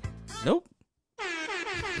 Nope.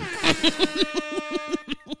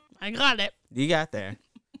 I got it. You got there.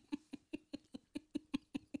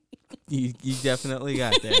 You definitely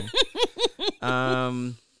got there.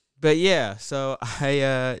 But yeah, so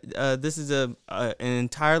I this is an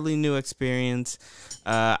entirely new experience.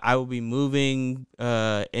 I will be moving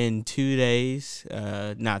in 2 days.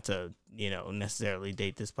 Not to necessarily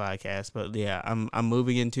date this podcast, but yeah, I'm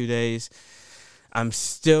moving in 2 days. I'm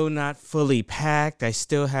still not fully packed. I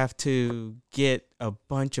still have to get a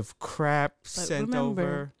bunch of crap sent remember,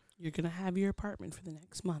 over. You're gonna have your apartment for the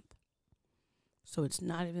next month. So it's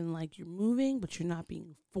not even like you're moving, but you're not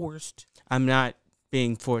being forced. I'm not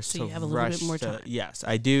being forced So to you have a little rush bit more to- time. Yes,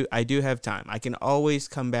 I do have time. I can always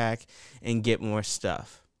come back and get more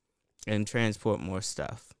stuff and transport more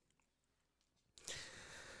stuff.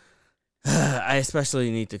 I I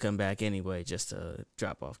especially need to come back anyway, just to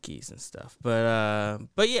drop off keys and stuff.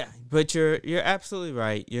 But yeah, but you're absolutely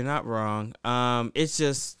right. You're not wrong. It's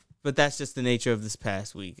just, but that's just the nature of this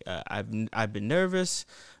past week. I've been nervous.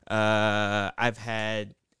 I've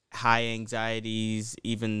had high anxieties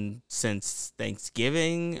even since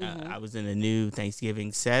Thanksgiving. I was in a new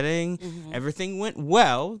Thanksgiving setting. Everything went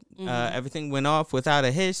well. Everything went off without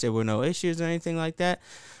a hitch. There were no issues or anything like that.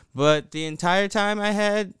 But the entire time I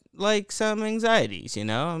had like some anxieties,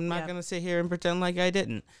 I'm not going to sit here and pretend like I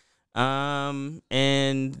didn't. And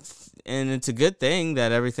it's a good thing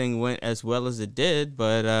that everything went as well as it did.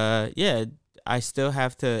 But yeah, I still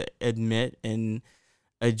have to admit and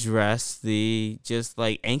address the just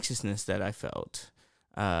like anxiousness that I felt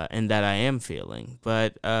and that I am feeling.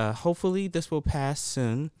 But hopefully this will pass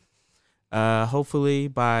soon. Hopefully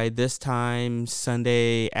by this time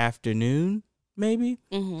Sunday afternoon, maybe,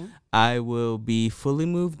 I will be fully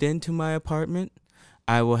moved into my apartment.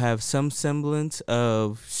 I will have some semblance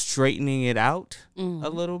of straightening it out a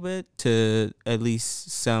little bit to at least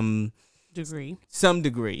some degree.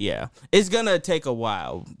 Yeah, it's gonna take a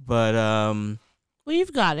while, but well,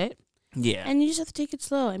 you've got it. Yeah, and you just have to take it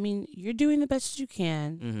slow. I mean, you're doing the best you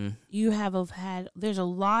can. You there's a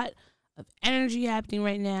lot of energy happening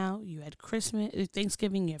right now. You had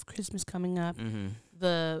Thanksgiving. You have Christmas coming up.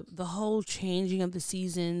 The whole changing of the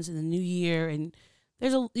seasons and the new year, and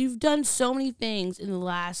you've done so many things in the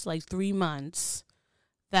last like 3 months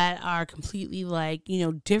that are completely like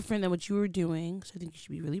different than what you were doing. So I think you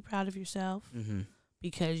should be really proud of yourself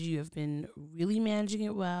because you have been really managing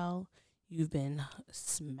it well. You've been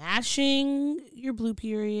smashing your blue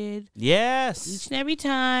period. Yes, each and every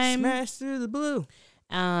time. Smash through the blue.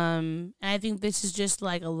 And I think this is just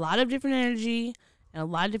like a lot of different energy and a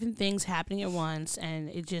lot of different things happening at once, and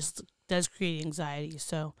it just does create anxiety.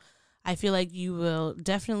 So I feel like you will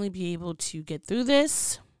definitely be able to get through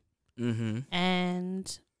this.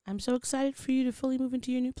 And I'm so excited for you to fully move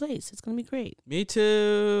into your new place. It's going to be great. Me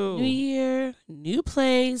too. New year, new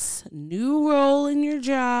place, new role in your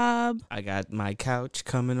job. I got my couch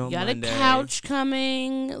coming on Monday. You got a couch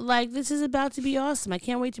coming. Like, this is about to be awesome. I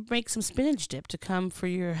can't wait to make some spinach dip to come for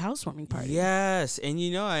your housewarming party. Yes. And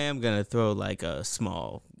I am going to throw like a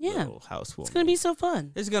small little housewarming. It's going to be so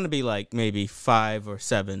fun. It's going to be like maybe 5 or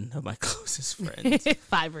 7 of my closest friends.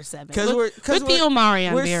 5 or 7. With the Omari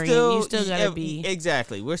on variant, you still got to be.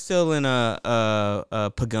 Exactly. We're still in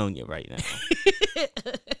a Pagonia right now.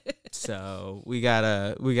 So we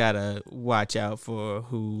gotta watch out for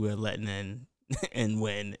who we're letting in and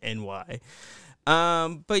when and why.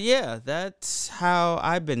 But yeah, that's how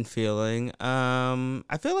I've been feeling.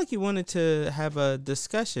 I feel like you wanted to have a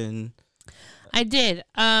discussion. I did.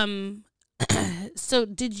 So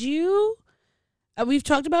did you? We've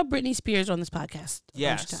talked about Britney Spears on this podcast a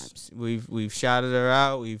bunch of times. We've shouted her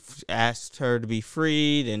out. We've asked her to be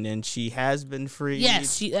freed, and then she has been freed.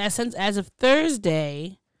 Yes, she as of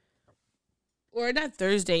Thursday, or not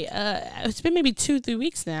Thursday. It's been maybe 2-3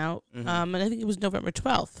 weeks now. And I think it was November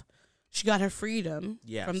 12th. She got her freedom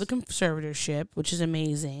from the conservatorship, which is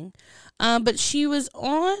amazing. But she was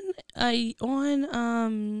on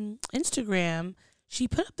Instagram. She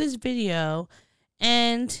put up this video.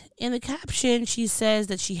 And in the caption, she says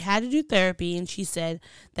that she had to do therapy, and she said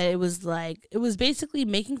that it was basically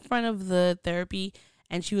making fun of the therapy,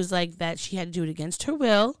 and she was like that she had to do it against her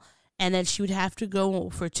will, and that she would have to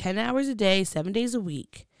go for 10 hours a day, 7 days a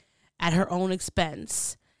week, at her own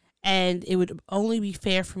expense, and it would only be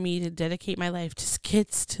fair for me to dedicate my life to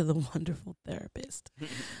skits to the wonderful therapist.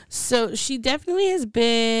 So she definitely has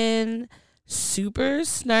been super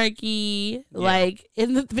snarky. Like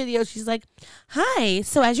in the video, she's like, "Hi,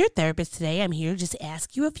 so as your therapist today, I'm here to just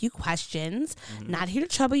ask you a few questions. Not here to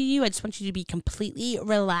trouble you. I just want you to be completely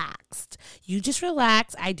relaxed. You just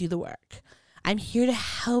relax. I do the work. I'm here to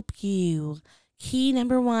help you. Key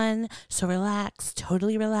number 1, so relax,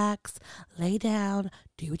 totally relax, lay down,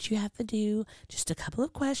 do what you have to do. Just a couple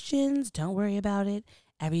of questions. Don't worry about it.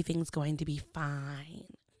 Everything's going to be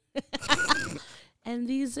fine." And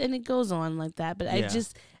it goes on like that, but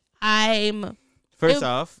First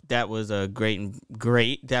off, that was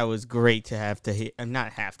that was great to have to hear.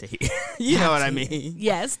 Not have to hear. You know what I mean?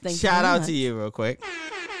 Yes, thank you. Shout out to you real quick.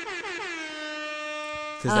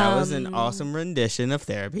 Because that was an awesome rendition of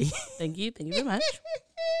therapy. Thank you very much.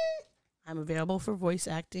 I'm available for voice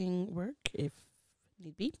acting work if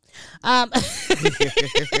need be.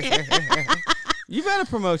 You better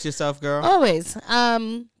promote yourself, girl. Always.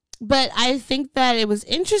 But I think that it was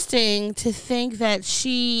interesting to think that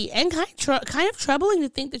and kind of troubling to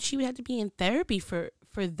think that she would have to be in therapy for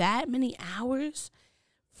that many hours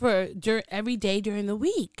every day during the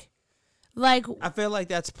week. Like, I feel like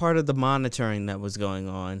that's part of the monitoring that was going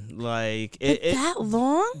on. Like that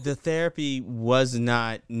long? the therapy was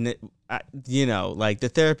not, like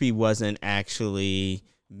the therapy wasn't actually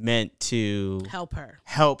meant to Help her.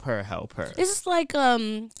 help her. This is like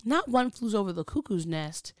not One Flew Over the Cuckoo's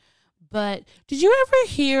Nest, but did you ever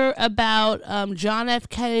hear about John F.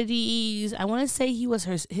 Kennedy's? I want to say it was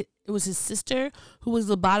his sister who was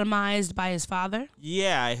lobotomized by his father.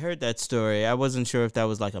 Yeah, I heard that story. I wasn't sure if that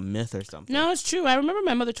was like a myth or something. No, it's true. I remember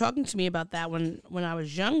my mother talking to me about that when I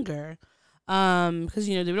was younger. Because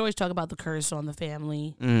they would always talk about the curse on the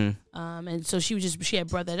family, and so she had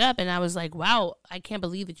brought that up, and I was like, wow, I can't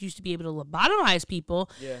believe that you used to be able to lobotomize people.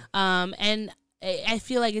 Yeah. And I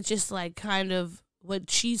feel like it's just like kind of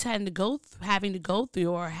what she's having to go through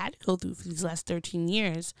or had to go through for these last 13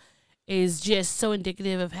 years is just so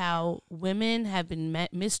indicative of how women have been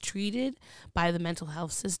mistreated by the mental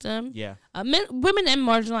health system. Yeah. Women and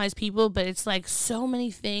marginalized people, but it's like so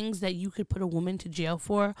many things that you could put a woman to jail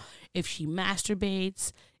for if she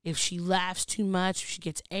masturbates, if she laughs too much, if she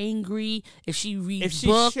gets angry, if she reads If she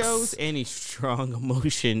books. shows any strong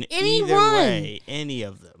emotion, Anyone. either way, any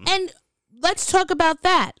of them. And let's talk about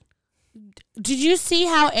that. Did you see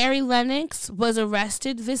how Ari Lennox was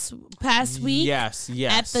arrested this past week? Yes.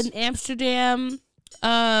 At the Amsterdam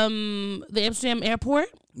airport?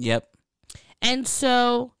 Yep. And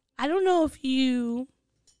so I don't know if you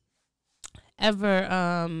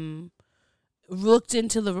ever looked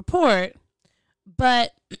into the report,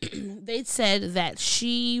 but they said that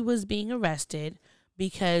she was being arrested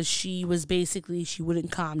because she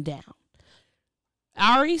wouldn't calm down.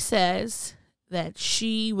 Ari says that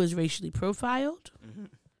she was racially profiled. Mm-hmm.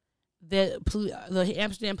 The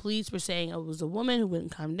Amsterdam police were saying it was a woman who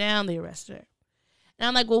wouldn't calm down. They arrested her. And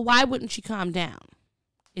I'm like, well, why wouldn't she calm down?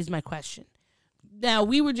 Is my question. Now,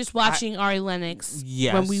 we were just watching Ari Lennox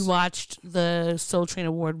when we watched the Soul Train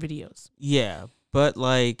Award videos. Yeah, but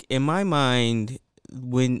like in my mind,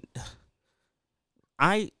 am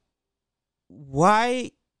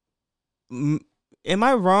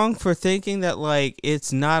I wrong for thinking that like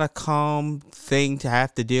it's not a calm thing to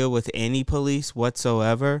have to deal with any police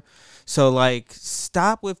whatsoever? So like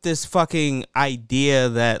stop with this fucking idea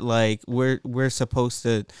that like we're supposed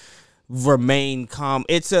to remain calm.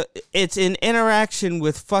 It's an interaction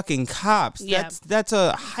with fucking cops. Yeah. That's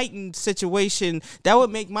a heightened situation that would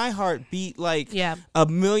make my heart beat like a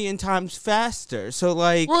million times faster. So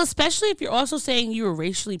like, well, especially if you're also saying you were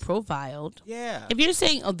racially profiled. Yeah. If you're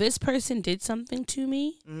saying, oh, this person did something to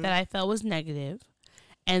me that I felt was negative,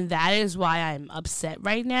 and that is why I'm upset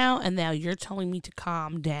right now, and now you're telling me to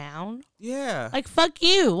calm down. Yeah. Like, fuck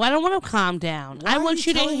you. I don't want to calm down. Why I are want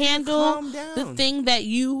you you to telling me to handle calm down? the thing that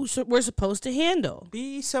you were supposed to handle.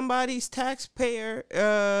 Be somebody's taxpayer.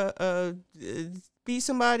 Be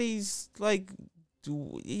somebody's like,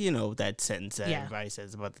 that sentence that everybody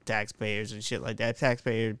says about the taxpayers and shit like that.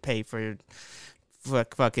 Taxpayer pay for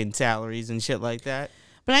fucking salaries and shit like that.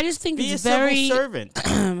 But I just think Be it's a very civil servant.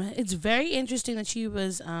 It's very interesting that she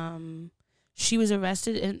was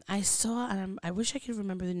arrested, and I saw, and I wish I could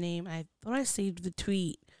remember the name. I thought I saved the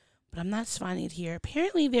tweet, but I'm not finding it here.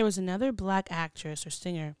 Apparently, there was another black actress or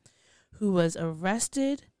singer who was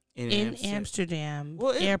arrested in Amsterdam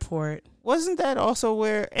airport. Wasn't that also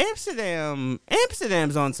where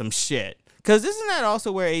Amsterdam's on some shit? Because isn't that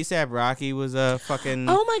also where A$AP Rocky was fucking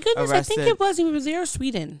Oh my goodness, arrested? I think it was. He was there or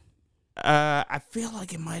Sweden. I feel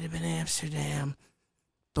like it might have been Amsterdam,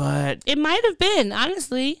 but It might have been,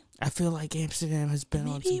 honestly. I feel like Amsterdam has been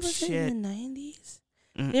on some Maybe it was shit. in the 90s.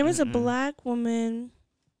 There was a black woman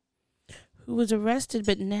who was arrested,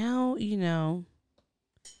 but now,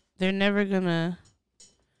 they're never gonna.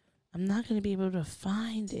 I'm not gonna be able to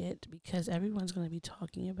find it because everyone's gonna be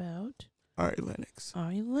talking about Ari Lennox.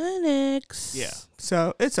 Ari Lennox. Yeah,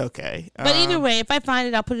 so it's okay. But either way, if I find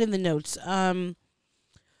it, I'll put it in the notes.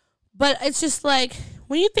 But it's just like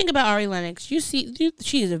when you think about Ari Lennox, she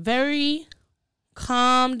is a very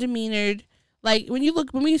calm, demeanored. Like when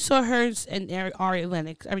we saw her and Ari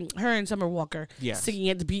Lennox, her and Summer Walker singing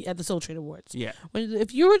at the Soul Train Awards. Yeah.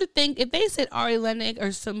 If you were to think, if they said Ari Lennox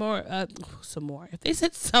or some more, if they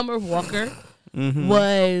said Summer Walker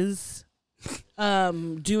was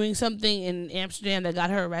doing something in Amsterdam that got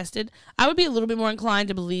her arrested, I would be a little bit more inclined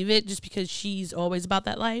to believe it just because she's always about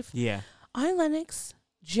that life. Yeah. Ari Lennox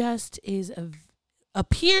just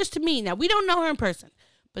appears to me, now we don't know her in person,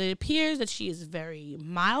 but it appears that she is very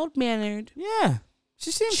mild-mannered. Yeah.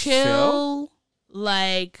 She seems chill.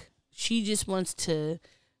 Like, she just wants to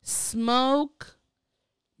smoke,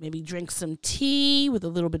 maybe drink some tea with a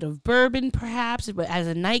little bit of bourbon, perhaps, as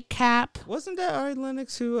a nightcap. Wasn't that Ari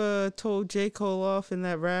Lennox who told J. Cole off in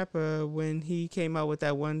that rap when he came out with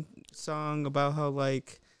that one song about how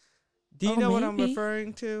like, do you know what I'm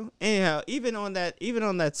referring to? Anyhow, even on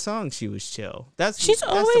that song, she was chill. She's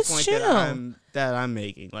always the point chill. that I'm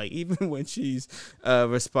making. Like even when she's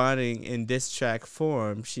responding in diss track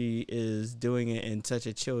form, she is doing it in such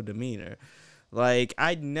a chill demeanor. Like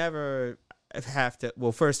I'd never have to.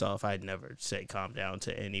 Well, first off, I'd never say calm down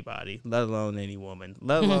to anybody, let alone any woman,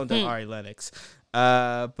 let alone to Ari Lennox.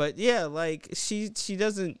 But yeah, like she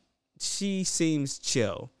doesn't. She seems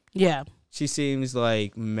chill. Yeah. She seems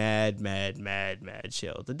like mad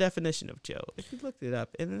chill. The definition of chill, if you looked it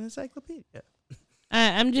up in an encyclopedia.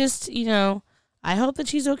 I'm just, I hope that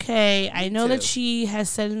she's okay. I know too. that she has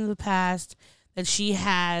said in the past that she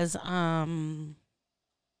has,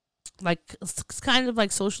 like, kind of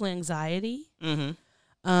like social anxiety. Mm-hmm.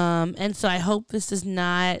 And so I hope this does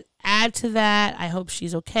not add to that. I hope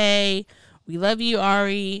she's okay. We love you,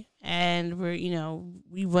 Ari, and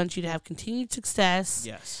we want you to have continued success.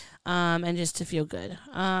 Yes. And just to feel good.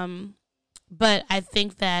 But I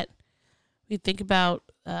think that we think about,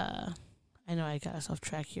 I know I got us off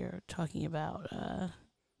track here talking about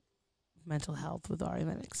mental health with Ari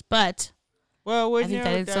Lennox, but Well, we're I think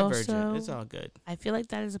that it's neurodivergent. also, It's all good. I feel like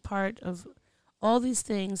that is a part of all these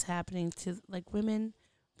things happening to like women.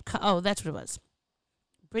 Oh, that's what it was.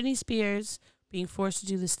 Britney Spears being forced to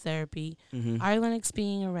do this therapy, Mm-hmm. Ari Lennox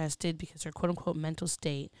being arrested because her quote-unquote mental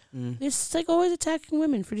state. Mm-hmm. It's like always attacking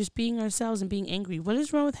women for just being ourselves and being angry. What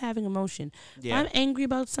is wrong with having emotion? Yeah. If I'm angry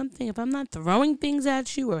about something, if I'm not throwing things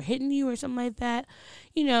at you or hitting you or something like that,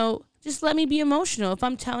 just let me be emotional. If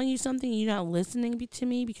I'm telling you something and you're not listening to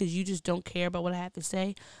me because you just don't care about what I have to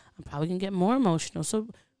say, I'm probably going to get more emotional. So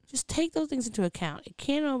just take those things into account. It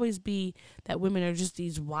can't always be that women are just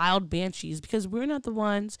these wild banshees, because we're not the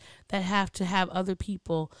ones that have to have other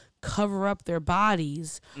people cover up their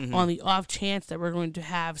bodies on the off chance that we're going to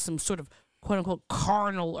have some sort of quote unquote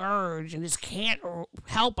carnal urge and just can't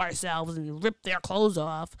help ourselves and rip their clothes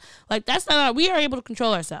off. Like that's not we are able to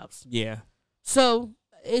control ourselves. Yeah. So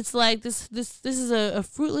it's like this is a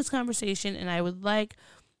fruitless conversation, and I would like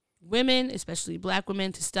women, especially black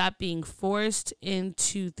women, to stop being forced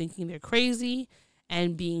into thinking they're crazy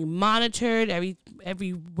and being monitored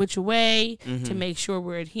every which way to make sure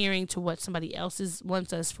we're adhering to what somebody else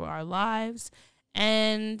wants us for our lives.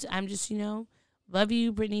 And I'm just, love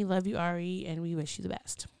you, Brittany, love you, Ari, and we wish you the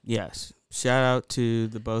best. Yes. Shout out to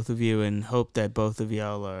the both of you, and hope that both of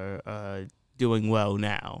y'all are doing well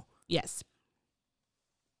now. Yes.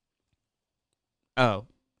 Oh.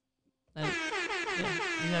 Yeah.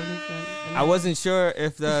 You have anything? I wasn't sure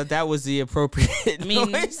if that was the appropriate I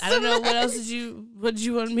mean, noise. I don't know what else what did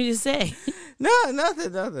you want me to say? No,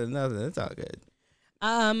 nothing. It's all good.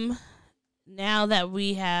 Now that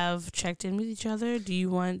we have checked in with each other, do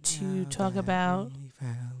you want to talk about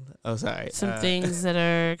some things that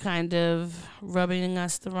are kind of rubbing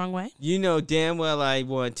us the wrong way? You know damn well I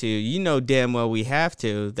want to. You know damn well we have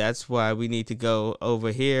to. That's why we need to go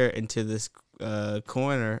over here into this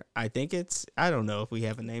corner. I don't know if we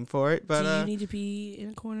have a name for it, but do you need to be in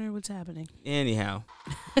a corner? What's happening? Anyhow.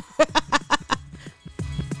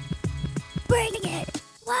 Bringing it.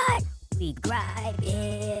 What? We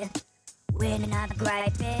griping. We're not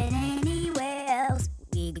griping anywhere else.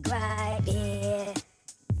 We griping.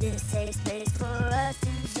 This safe space for us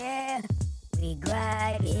to share. We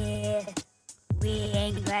griping. We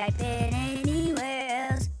ain't griping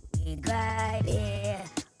anywhere else. We griping.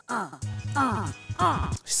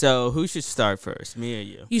 So who should start first, me or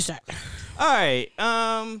you? You start. All right.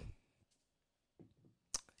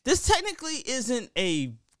 This technically isn't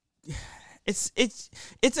a.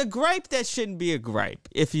 It's a gripe that shouldn't be a gripe,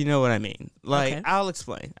 if you know what I mean. Like, Okay. I'll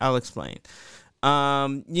explain.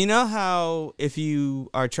 You know how if you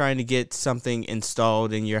are trying to get something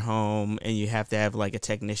installed in your home and you have to have like a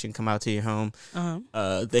technician come out to your home,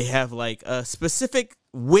 they have like a specific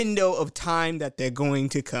window of time that they're going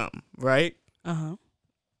to come, right?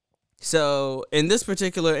 So in this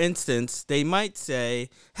particular instance, they might say,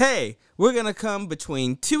 hey, we're going to come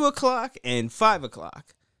between 2 o'clock and 5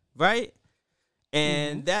 o'clock, right?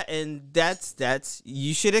 And that's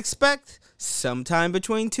you should expect sometime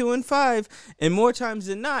between 2 and 5, and more times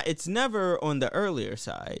than not, it's never on the earlier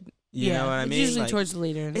side. You know what I mean? It's usually Like, towards the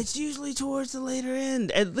later end. it's usually towards the later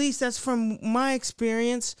end. At least that's from my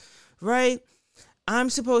experience, right? I'm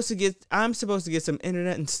supposed to get some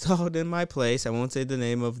internet installed in my place. I won't say the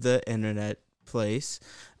name of the internet place,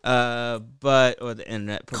 or the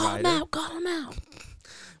internet provider. Call them out.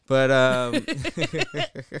 But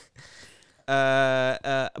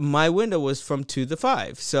my window was from 2 to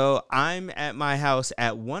 5. So I'm at my house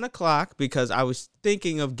at 1 o'clock because I was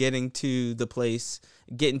thinking of getting to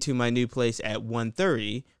my new place at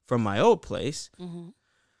 1:30 from my old place. Mm-hmm.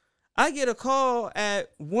 I get a call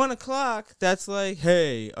at 1 o'clock that's like,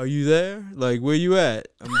 hey, are you there? Like, where you at?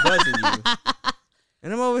 I'm buzzing you.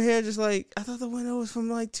 And I'm over here just like, I thought the window was from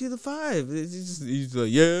like 2 to 5. He's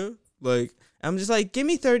like, yeah. Like, I'm just like, give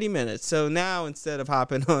me 30 minutes. So now instead of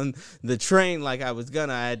hopping on the train like I was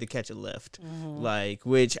gonna, I had to catch a lift. Mm-hmm. Like,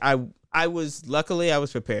 which I was, luckily I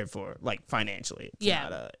was prepared for, like, financially. It's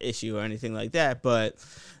not a issue or anything like that. But,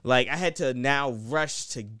 like, I had to now rush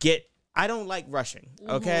to get, I don't like rushing,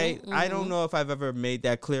 okay? Mm-hmm. I don't know if I've ever made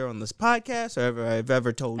that clear on this podcast or I've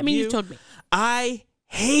ever told you. I mean, you told me. I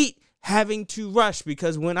hate having to rush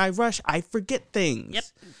because when I rush, I forget things. Yep.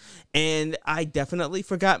 And I definitely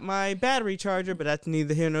forgot my battery charger, but that's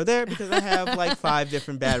neither here nor there because I have like 5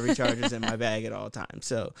 different battery chargers in my bag at all times.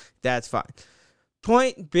 So that's fine.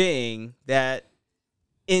 Point being that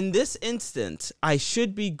in this instance, I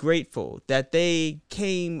should be grateful that they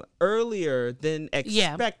came earlier than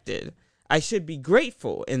expected. Yeah. I should be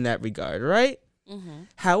grateful in that regard, right? Mm-hmm.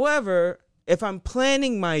 However, if I'm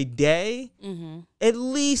planning my day, at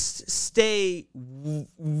least stay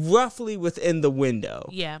roughly within the window.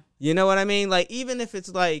 Yeah. You know what I mean? Like, even if it's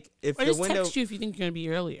like, if or the just window text you if you think you're gonna be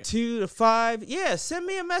earlier. 2 to 5, yeah, send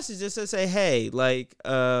me a message just to say, hey, like,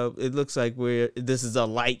 it looks like this is a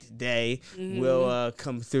light day. We'll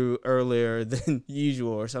come through earlier than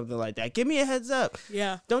usual or something like that. Give me a heads up.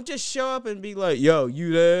 Yeah. Don't just show up and be like, yo,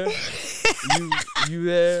 you there? you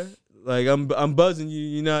there? Like, I'm buzzing you.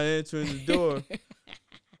 You're not answering the door.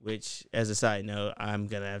 Which, as a side note, I'm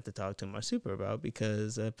going to have to talk to my super about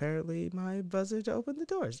because apparently my buzzer to open the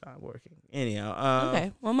door is not working. Anyhow.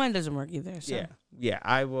 Okay. Well, mine doesn't work either. So. Yeah. Yeah,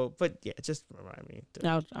 I will. But, yeah, just remind me.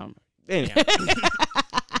 No. Anyhow.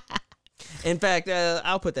 In fact,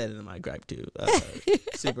 I'll put that into my gripe, too.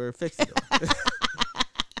 Super, fix the door.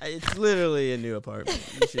 It's literally a new apartment.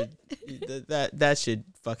 You should that should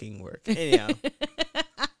fucking work. Anyhow.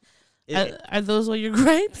 Are those all your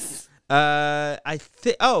gripes? I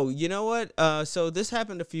think. Oh, you know what? So this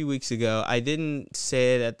happened a few weeks ago. I didn't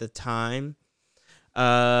say it at the time.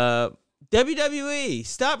 WWE,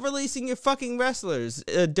 stop releasing your fucking wrestlers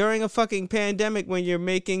during a fucking pandemic when you're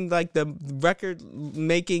making like the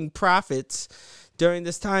record-making profits during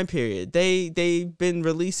this time period. They've been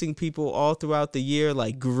releasing people all throughout the year,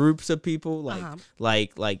 like groups of people,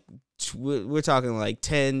 like we're talking like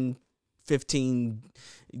 10, 15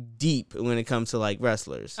 deep when it comes to like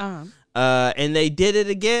wrestlers. And they did it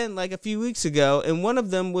again like a few weeks ago, and one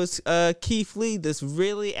of them was Keith Lee, this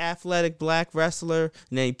really athletic black wrestler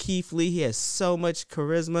named Keith Lee. He has so much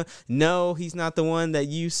charisma. No, he's not the one that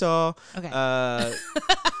you saw. Okay.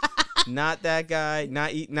 Not that guy.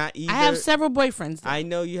 Not either. I have several boyfriends, though. I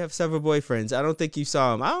know you have several boyfriends. I don't think you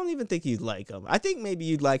saw him. I don't even think you'd like him. I think maybe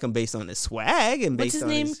you'd like him based on his swag and What's based his on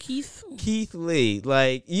name? Keith? Keith Lee.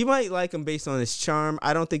 Like, you might like him based on his charm.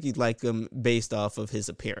 I don't think you'd like him based off of his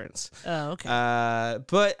appearance. Oh, okay.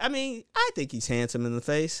 But I mean, I think he's handsome in the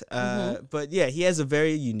face. But yeah, he has a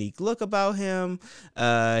very unique look about him.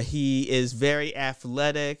 He is very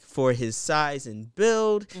athletic for his size and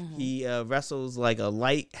build. He wrestles like a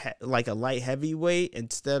light heavyweight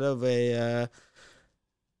instead of a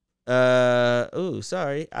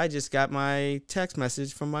sorry, I just got my text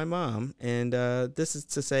message from my mom, and this is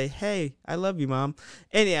to say, hey, I love you, Mom.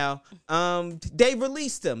 Anyhow, they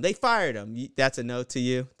released him. They fired him. That's a no to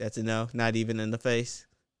you? That's a no? Not even in the face?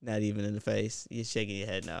 Not even in the face? You're shaking your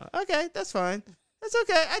head no. Okay, that's fine. That's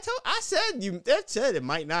okay. I said it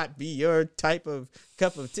might not be your type of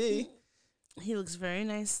cup of tea. He looks very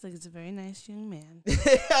nice. Like, he's a very nice young man.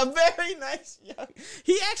 A very nice young.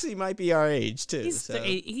 He actually might be our age too.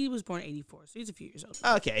 He was born in 84, so he's a few years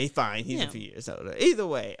older. Okay, fine. He's a few years older. Either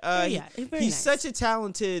way, he's nice. Such a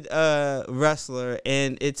talented wrestler,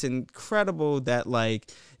 and it's incredible that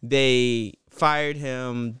like they fired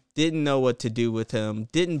him, didn't know what to do with him,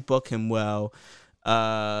 didn't book him well.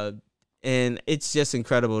 And it's just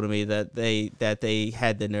incredible to me that they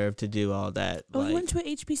had the nerve to do all that. Oh, he went to an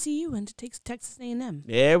HBCU, went to Texas A&M.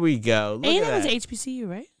 There we go. Look A&M at was that. HBCU,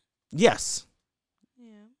 right? Yes.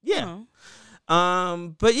 Yeah.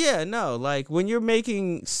 Oh. But yeah, no, like when you're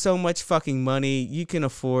making so much fucking money, you can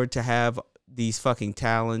afford to have these fucking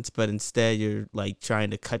talents, but instead you're like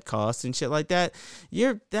trying to cut costs and shit like that.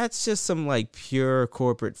 That's just some like pure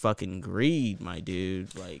corporate fucking greed, my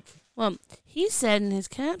dude. Like. Well, he said in his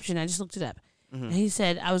caption, I just looked it up, and he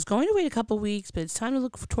said, I was going to wait a couple weeks, but it's time to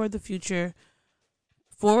look toward the future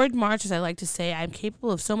Forward march, as I like to say, I'm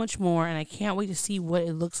capable of so much more, and I can't wait to see what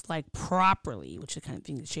it looks like properly, which is kind of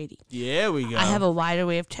thing that's shady. Yeah, we go. I have a wide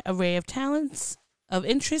array of talents, of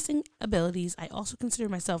interests and abilities. I also consider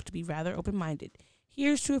myself to be rather open-minded.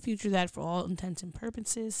 Here's to a future that, for all intents and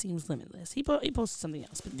purposes, seems limitless. He posted something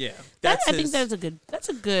else, but Yeah, I think that's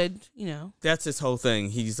a good, you know. That's his whole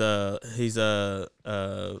thing. He's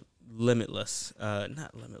limitless.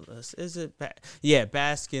 Not limitless. Is it?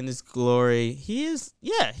 Bask in his glory. He is.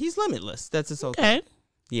 Yeah, he's limitless. That's his whole thing.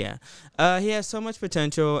 Yeah. He has so much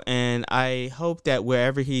potential, and I hope that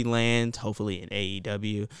wherever he lands, hopefully in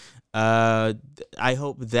AEW, I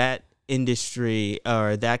hope that industry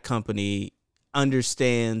or that company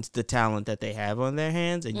understands the talent that they have on their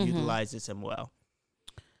hands and utilizes him well.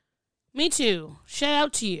 Me too. Shout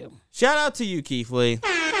out to you. Shout out to you, Keith Lee.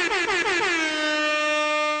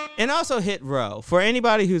 And also Hit Row. For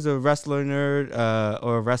anybody who's a wrestler nerd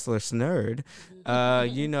or a wrestler snerd,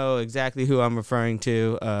 you know exactly who I'm referring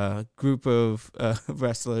to. A group of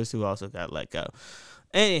wrestlers who also got let go.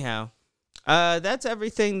 Anyhow, that's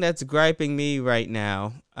everything that's griping me right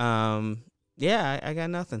now. I got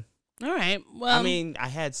nothing. All right. Well, I mean, I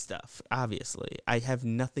had stuff, obviously. I have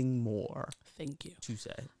nothing more thank you to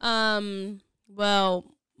say. Well,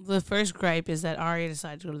 the first gripe is that Arya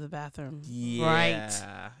decided to go to the bathroom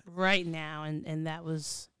right now, and that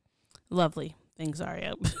was lovely. Thanks,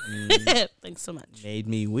 Arya. Thanks so much. Made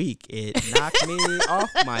me weak. It knocked me off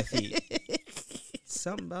my feet.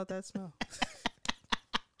 Something about that smell.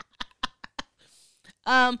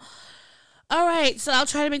 All right, so I'll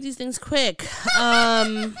try to make these things quick.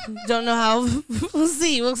 Don't know how. We'll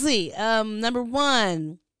see. Number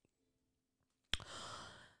one,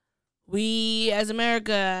 we as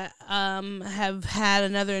America have had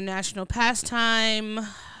another national pastime,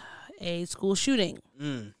 a school shooting.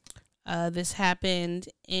 This happened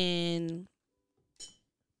in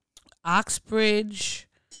Oxbridge,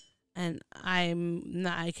 and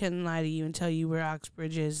I couldn't lie to you and tell you where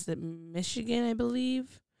Oxbridge is. That Michigan, I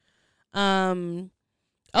believe. I'm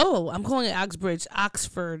calling it Oxbridge,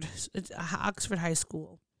 Oxford. It's Oxford High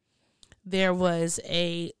School. There was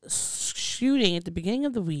a shooting at the beginning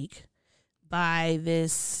of the week by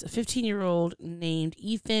this 15-year-old named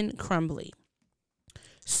Ethan Crumbly.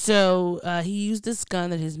 So he used this gun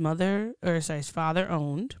that his father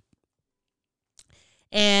owned.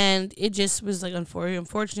 And it just was like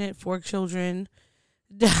unfortunate. 4 children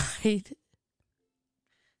died.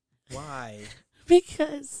 Why?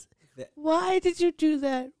 Because why did you do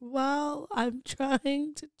that while I'm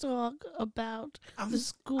trying to talk about the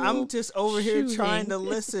school? I'm just over shooting. here trying to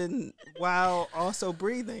listen while also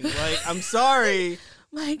breathing. Like, I'm sorry.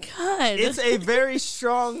 My God. It's a very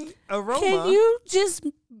strong aroma. Can you just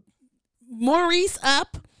Maurice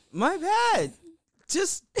up? My bad.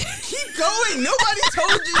 Just keep going. Nobody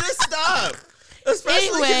told you to stop.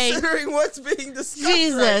 Especially considering what's being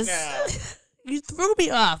discussed right now. You threw me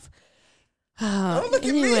off. Look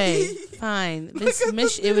anyway, at me. Fine.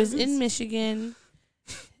 It was in Michigan.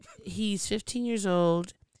 He's 15 years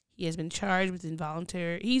old. He has been charged with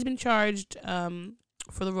involuntary. He's been charged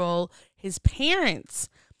for the role. His parents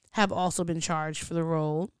have also been charged for the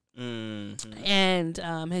role. Mm-hmm. And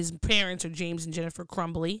his parents are James and Jennifer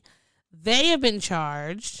Crumbly. They have been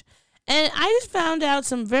charged. And I just found out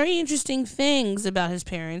some very interesting things about his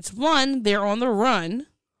parents. One, they're on the run.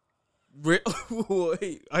 Wait,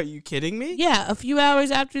 are you kidding me? Yeah, a few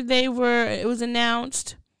hours after it was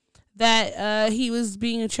announced that they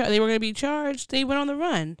were going to be charged, they went on the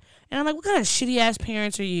run. And I'm like, what kind of shitty ass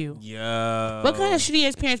parents are you? Yo. What kind of shitty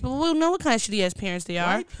ass parents? But we'll know what kind of shitty ass parents they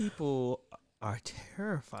are. White people are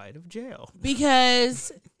terrified of jail.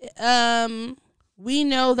 Because we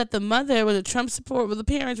know that the mother was a Trump supporter, well, the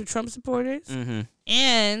parents were Trump supporters,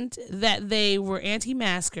 and that they were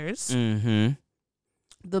anti-maskers. Mm-hmm.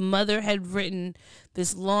 The mother had written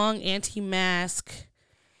this long anti-mask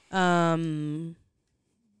post,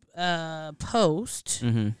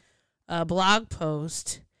 blog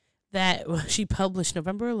post that she published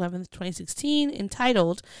November 11th, 2016,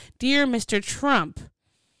 entitled "Dear Mr. Trump."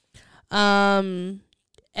 And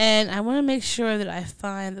I want to make sure that I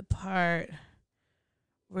find the part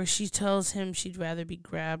where she tells him she'd rather be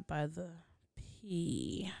grabbed by the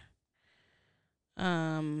pee.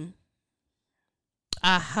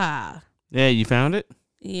 Aha. Yeah, you found it?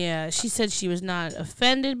 Yeah, she said she was not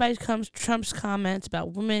offended by Trump's comments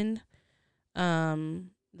about women.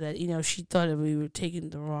 That, she thought that we were taken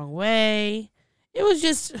the wrong way. It was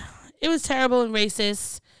terrible and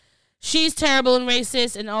racist. She's terrible and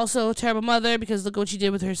racist and also a terrible mother because look what she did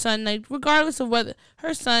with her son. Like, regardless of whether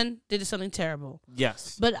her son did something terrible.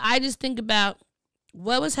 Yes. But I just think about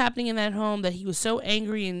what was happening in that home that he was so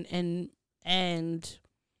angry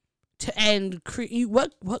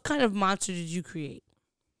what kind of monster did you create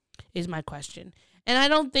is my question. And I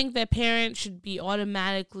don't think that parents should be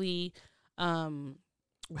automatically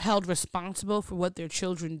held responsible for what their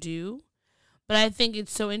children do. But I think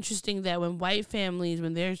it's so interesting that when white families,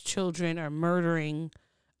 when their children are murdering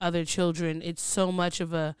other children, it's so much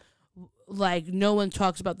of a, like, no one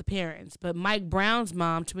talks about the parents. But Mike Brown's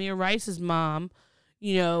mom, Tamir Rice's mom,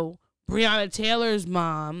 Breonna Taylor's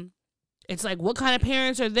mom, it's like, what kind of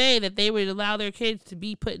parents are they that they would allow their kids to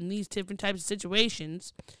be put in these different types of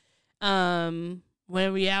situations? When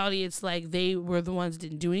in reality, it's like they were the ones that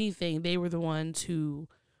didn't do anything. They were the ones who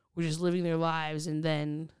were just living their lives, and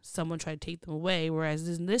then someone tried to take them away. Whereas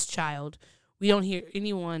in this child, we don't hear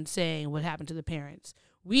anyone saying what happened to the parents.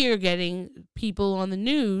 We are getting people on the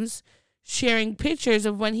news sharing pictures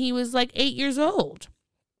of when he was like 8 years old.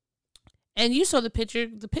 And you saw the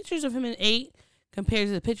pictures of him at 8 compared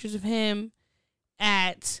to the pictures of him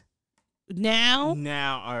at now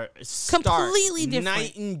are completely different.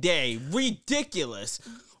 Night and day. Ridiculous.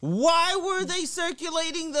 Why were they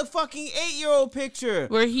circulating the fucking 8-year-old picture?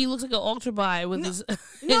 Where he looks like an altar boy with his...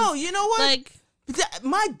 No, you know what? Like...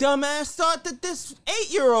 My dumb ass thought that this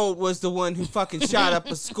 8-year-old was the one who fucking shot up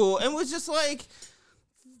a school and was just like,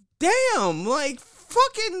 damn, like,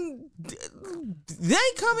 fucking... They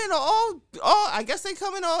come in all I guess they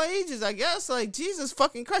come in all ages, I guess. Like, Jesus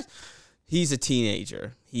fucking Christ. He's a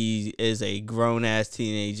teenager. He is a grown-ass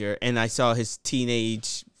teenager, and I saw his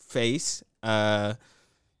teenage face.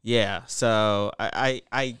 Yeah, so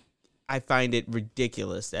I find it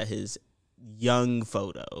ridiculous that his young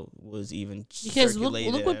photo was even circulated.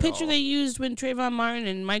 Because look what picture they used when Trayvon Martin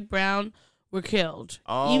and Mike Brown were killed.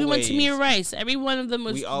 Even when Tamir Rice, every one of them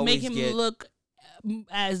was make him look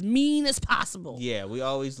as mean as possible. Yeah, we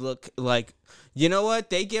always look like, you know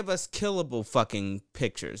what? They give us killable fucking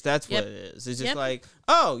pictures. That's what it is. It's just like,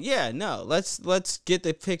 oh yeah, no, let's get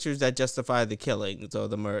the pictures that justify the killings or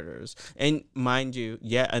the murders. And mind you,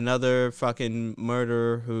 yet another fucking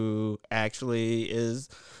murderer who actually is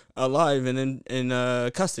alive and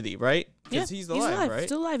in custody, right? Because he's alive, right?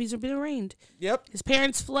 Still alive. He's been arraigned. Yep. His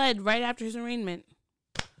parents fled right after his arraignment,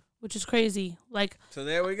 which is crazy. Like, so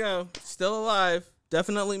there we go. Still alive.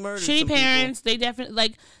 Definitely murdered. Shitty some parents. people. They definitely,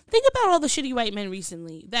 like, think about all the shitty white men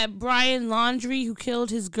recently. That Brian Laundrie who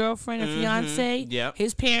killed his girlfriend or fiance. Yep.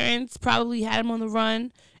 His parents probably had him on the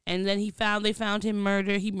run, and then they found him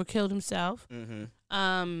murdered. He killed himself.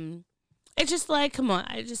 It's just like, come on.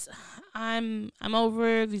 I'm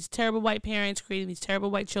over these terrible white parents creating these terrible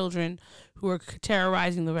white children who are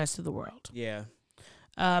terrorizing the rest of the world. Yeah.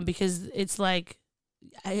 Because it's like,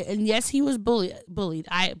 and yes, he was bullied.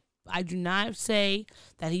 I do not say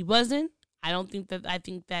that he wasn't. I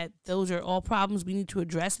think that those are all problems we need to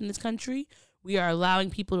address in this country. We are allowing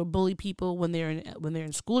people to bully people when they're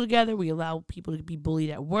in school together. We allow people to be bullied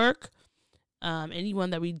at work. Anyone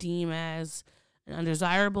that we deem as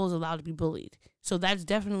undesirable is allowed to be bullied. So that's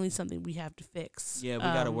definitely something we have to fix. Yeah, we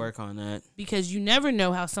got to work on that. Because you never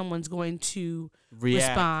know how someone's going to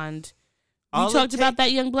respond. We talked about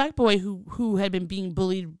that young black boy who had been being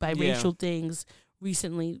bullied by racial things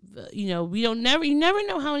recently. You never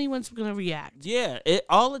know how anyone's going to react. Yeah,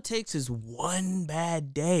 all it takes is one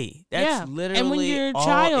bad day. That's literally and when you're a all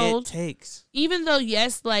child, it takes. Even though,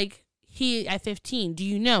 yes, like, he at 15, do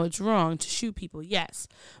you know it's wrong to shoot people? Yes.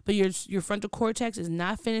 But your frontal cortex is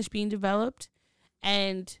not finished being developed,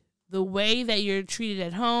 and the way that you're treated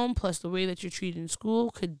at home plus the way that you're treated in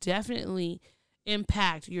school could definitely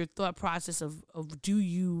impact your thought process of do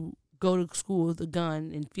you go to school with a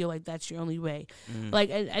gun and feel like that's your only way. Like,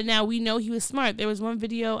 and now we know he was smart. There was one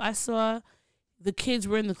video I saw, the kids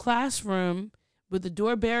were in the classroom with the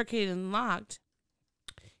door barricaded and locked.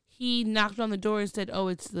 He knocked on the door and said, "Oh,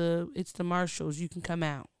 it's the marshals. You can come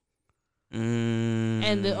out."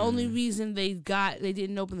 And the only reason they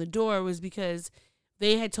didn't open the door was because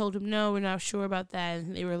they had told him, "No, we're not sure about that."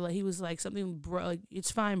 And he was like, something, bro, like,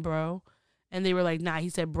 "It's fine, bro." And they were like, "Nah." He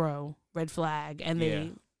said, "Bro, red flag," and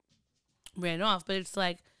they ran off. But it's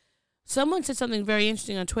like, someone said something very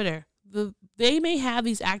interesting on Twitter. They may have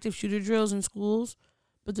these active shooter drills in schools,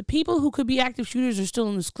 but the people who could be active shooters are still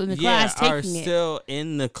in the class taking it. Are still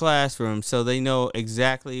in the classroom, so they know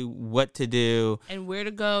exactly what to do and where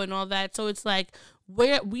to go and all that. So it's like,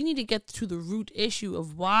 we need to get to the root issue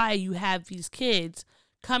of why you have these kids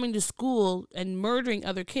coming to school and murdering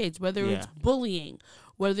other kids, whether it's bullying,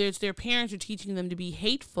 whether it's their parents are teaching them to be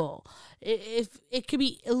hateful. If it could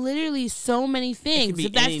be literally so many things.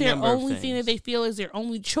 If that's their only thing that they feel is their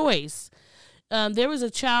only choice, there was a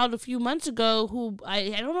child a few months ago who I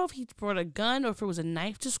don't know if he brought a gun or if it was a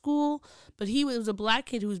knife to school, but he was a black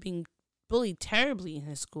kid who was being bullied terribly in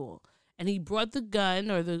his school, and he brought the gun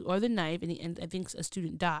or the knife, and I think a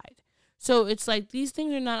student died. So it's like these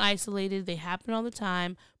things are not isolated; they happen all the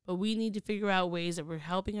time. But we need to figure out ways that we're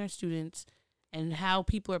helping our students, and how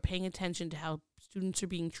people are paying attention to how students are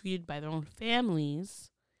being treated by their own families,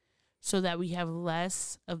 so that we have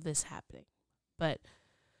less of this happening. But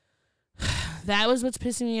that was what's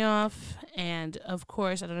pissing me off. And of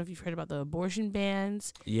course, I don't know if you've heard about the abortion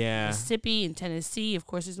bans. Yeah. Mississippi and Tennessee, of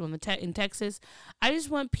course, there's one in Texas. I just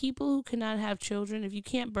want people who cannot have children, if you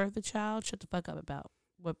can't birth a child, shut the fuck up about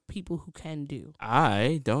what people who can do.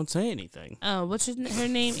 I don't say anything. What's her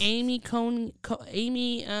name? Amy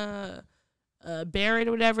Barrett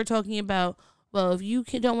or whatever, talking about, well, if you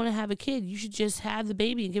don't want to have a kid, you should just have the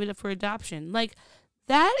baby and give it up for adoption. Like,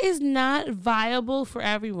 that is not viable for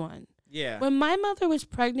everyone. Yeah. When my mother was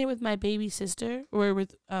pregnant with my baby sister, or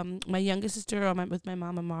with my youngest sister, or with my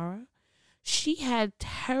mom, Amara, she had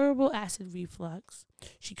terrible acid reflux.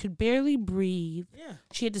 She could barely breathe. Yeah.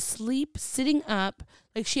 She had to sleep sitting up.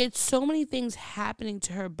 Like, she had so many things happening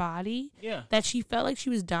to her body that she felt like she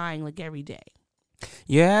was dying, like, every day.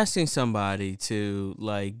 You're asking somebody to,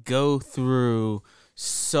 like, go through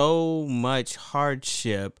so much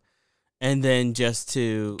hardship and then just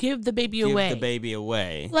to give the baby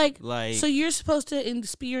away. Like, so you're supposed to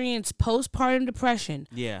experience postpartum depression.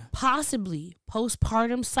 Yeah. Possibly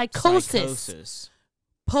postpartum psychosis.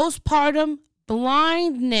 Postpartum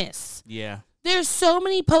blindness. Yeah. There's so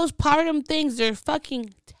many postpartum things. They're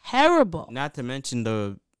fucking terrible. Not to mention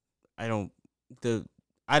I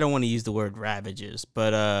don't want to use the word ravages,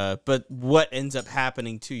 but what ends up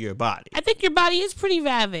happening to your body? I think your body is pretty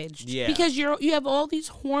ravaged. Yeah. Because you have all these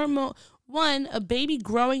hormones. One, a baby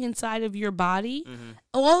growing inside of your body,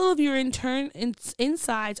 all of your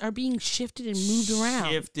insides are being shifted and moved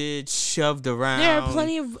around. Shoved around. There are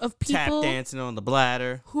plenty of people tap dancing on the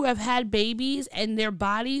bladder who have had babies and their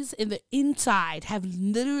bodies in the inside have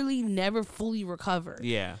literally never fully recovered.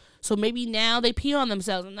 Yeah. So maybe now they pee on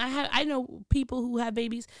themselves. And I know people who have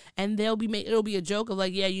babies and it'll be a joke of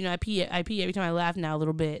like, yeah, I pee every time I laugh now a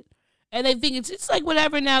little bit. And they think it's like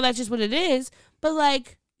whatever now, that's just what it is. But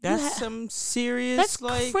like, that's some serious, that's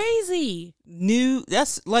like, crazy.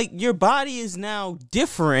 That's like your body is now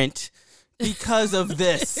different because of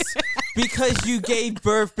this. Because you gave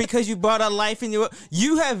birth, because you brought a life in you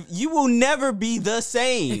will never be the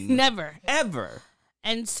same. Never. Ever.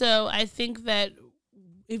 And so I think that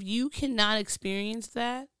if you cannot experience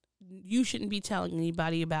that, you shouldn't be telling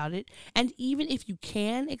anybody about it. And even if you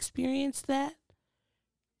can experience that,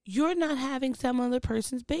 you're not having some other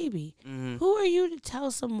person's baby. Mm-hmm. Who are you to tell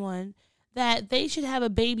someone that they should have a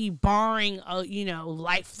baby barring a,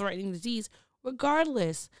 life-threatening disease?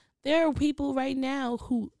 Regardless, there are people right now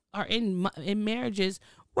who are in marriages,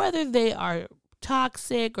 whether they are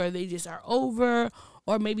toxic or they just are over,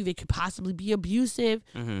 or maybe they could possibly be abusive,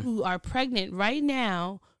 who are pregnant right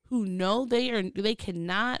now, who know they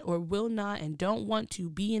cannot or will not and don't want to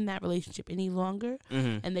be in that relationship any longer,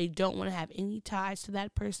 and they don't want to have any ties to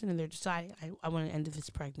that person, and they're deciding, I want to end this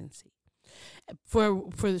pregnancy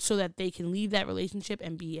so that they can leave that relationship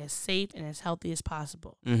and be as safe and as healthy as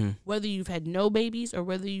possible. Whether you've had no babies or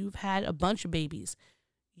whether you've had a bunch of babies,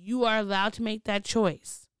 you are allowed to make that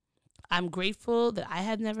choice. I'm grateful that I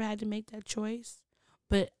have never had to make that choice,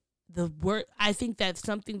 but I think that's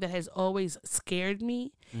something that has always scared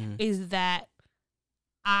me, is that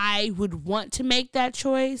I would want to make that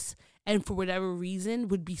choice and for whatever reason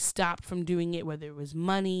would be stopped from doing it, whether it was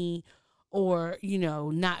money or,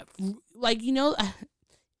 not like, I don't know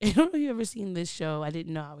if you've ever seen this show, I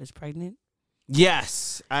Didn't Know I Was Pregnant.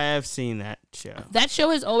 Yes, I have seen that show. That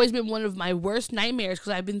show has always been one of my worst nightmares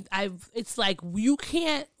because it's like you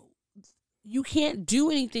can't do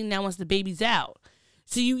anything now once the baby's out.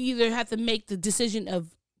 So you either have to make the decision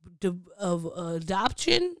of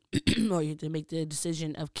adoption or you have to make the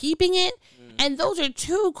decision of keeping it. And those are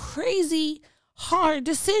two crazy, hard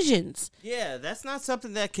decisions. Yeah, that's not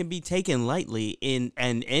something that can be taken lightly in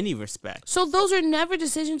any respect. So those are never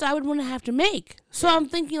decisions I would want to have to make. So I'm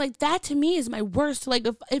thinking like that to me is my worst. Like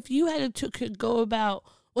if you had to go about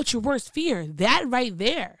what's your worst fear, that right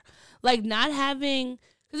there. Like not having,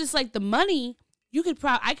 because it's like the money.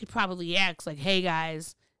 I could probably ask like, hey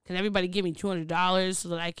guys, can everybody give me $200 so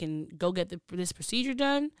that I can go get this procedure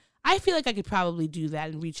done? I feel like I could probably do that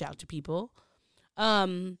and reach out to people.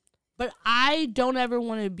 But I don't ever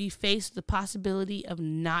want to be faced with the possibility of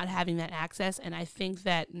not having that access. And I think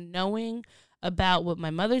that knowing about what my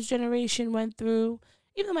mother's generation went through,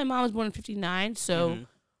 even though my mom was born in 1959, so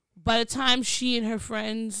by the time she and her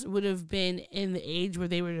friends would have been in the age where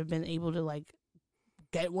they would have been able to like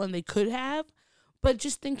get one they could have. But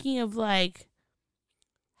just thinking of like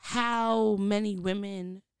how many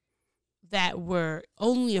women that were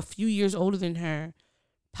only a few years older than her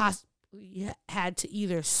possibly had to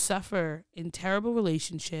either suffer in terrible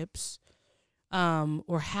relationships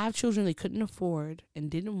or have children they couldn't afford and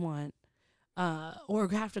didn't want, or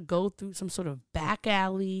have to go through some sort of back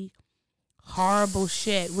alley horrible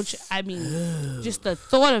shit, which I mean just the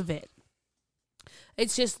thought of it,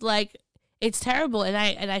 it's just like it's terrible. And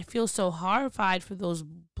I feel so horrified for those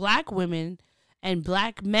black women and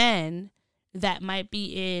black men that might be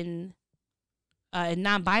in and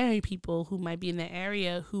non-binary people who might be in the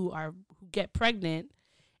area who get pregnant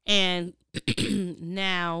and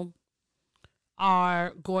now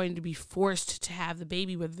are going to be forced to have the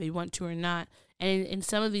baby whether they want to or not. And in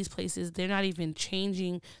some of these places, they're not even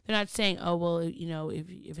changing. They're not saying, oh, well, you know,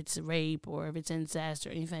 if it's a rape or if it's incest or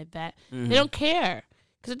anything like that. Mm-hmm. They don't care.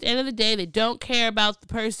 Because at the end of the day, they don't care about the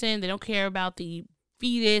person. They don't care about the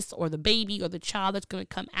fetus or the baby or the child that's going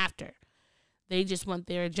to come after. They just want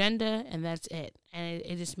their agenda, and that's it. And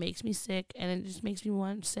it just makes me sick, and it just makes me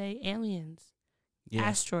want to say aliens,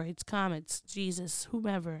 asteroids, comets, Jesus,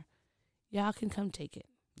 whomever. Y'all can come take it.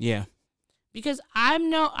 Yeah. Because I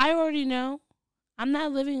already know I'm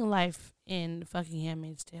not living a life in fucking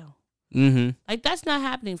Handmaid's Tale. Mm-hmm. Like, that's not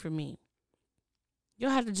happening for me.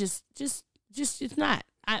 You'll have to just it's not.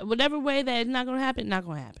 Whatever way that it's not going to happen, not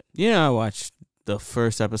going to happen. You know, I watched the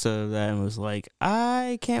first episode of that and was like,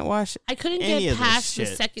 I can't watch I couldn't any get of past this the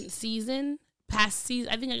shit. second season. I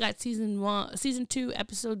think I got season 2,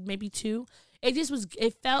 episode maybe 2.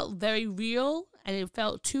 It felt very real, and it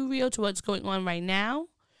felt too real to what's going on right now.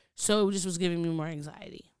 So it just was giving me more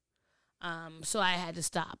anxiety. So I had to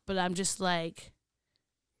stop. But I'm just like,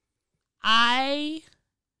 I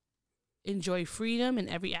enjoy freedom in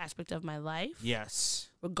every aspect of my life. Yes.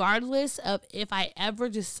 Regardless of if I ever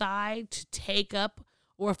decide to take up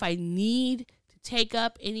or if I need to take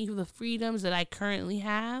up any of the freedoms that I currently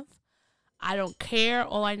have, I don't care.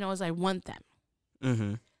 All I know is I want them.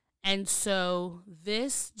 Mm-hmm. And so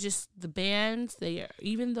the bands,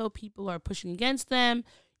 even though people are pushing against them,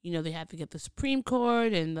 you know, they have to get the Supreme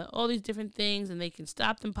Court and all these different things, and they can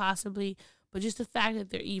stop them possibly. But just the fact that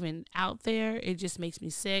they're even out there, it just makes me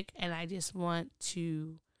sick. And I just want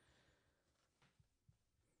to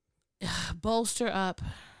bolster up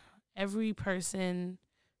every person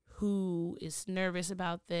who is nervous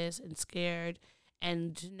about this and scared,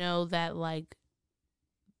 and to know that, like,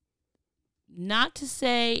 not to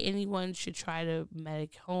say anyone should try to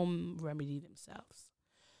home remedy themselves,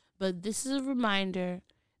 but this is a reminder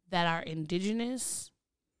that our indigenous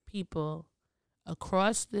people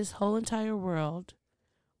across this whole entire world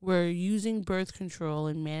were using birth control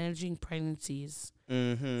and managing pregnancies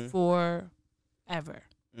forever.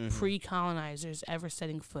 Pre-colonizers ever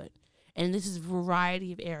setting foot. And this is a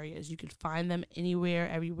variety of areas. You could find them anywhere,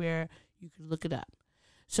 everywhere. You could look it up.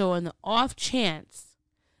 So on the off chance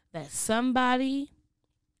that somebody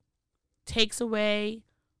takes away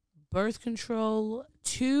birth control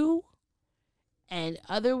too, and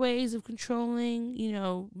other ways of controlling, you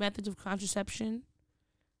know, methods of contraception,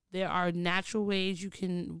 there are natural ways you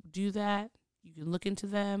can do that. You can look into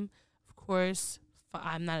them. Of course,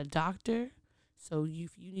 I'm not a doctor, so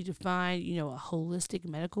if you need to find, you know, a holistic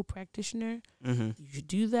medical practitioner, you should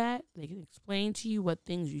do that. They can explain to you what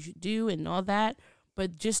things you should do and all that.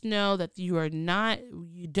 But just know that you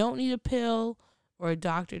don't need a pill or a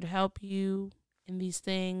doctor to help you in these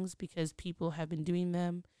things, because people have been doing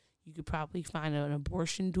them. You could probably find an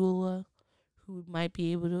abortion doula who might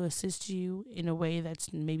be able to assist you in a way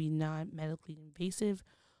that's maybe not medically invasive.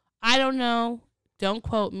 I don't know. Don't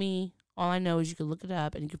quote me. All I know is you can look it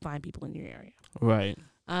up and you can find people in your area. Right.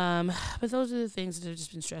 But those are the things that have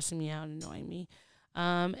just been stressing me out and annoying me.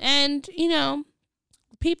 And, you know,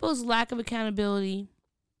 people's lack of accountability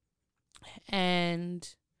and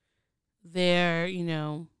their, you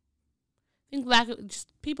know, I think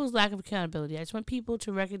people's lack of accountability. I just want people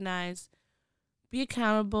to recognize, be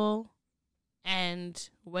accountable, and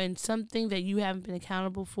when something that you haven't been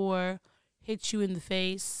accountable for hits you in the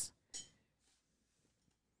face,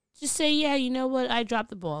 just say, yeah, you know what, I dropped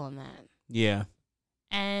the ball on that. Yeah.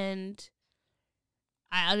 And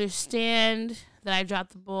I understand that I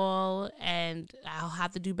dropped the ball and I'll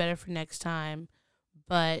have to do better for next time.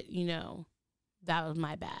 But, you know, that was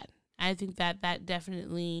my bad. I think that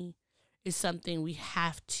definitely is something we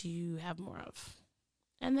have to have more of.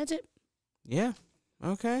 And that's it. Yeah.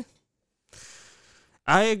 Okay.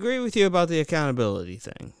 I agree with you about the accountability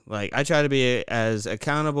thing. Like, I try to be as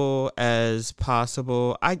accountable as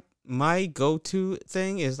possible. my go-to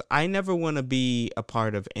thing is I never want to be a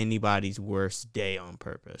part of anybody's worst day on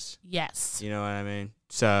purpose. Yes. You know what I mean?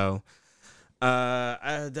 So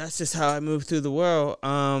that's just how I move through the world.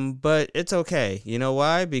 But it's okay. You know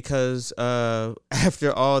why? Because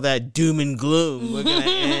after all that doom and gloom, we're gonna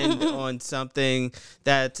end on something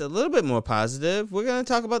that's a little bit more positive. We're gonna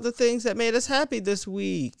talk about the things that made us happy this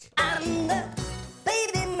week. I'm the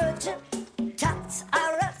baby merchant. Tots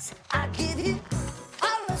are us. I give you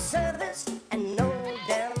all the service and no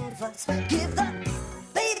damn fuss. Give the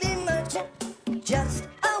baby merchant just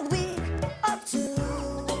a week or two.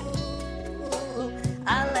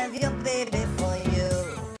 I'll have your baby for you.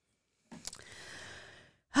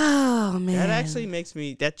 Oh man. That actually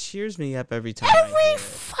that cheers me up every time. I hear every it.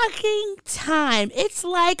 fucking time. It's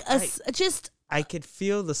like I could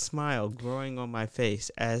feel the smile growing on my face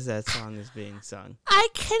as that song is being sung. I'm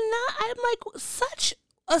like such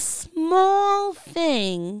a small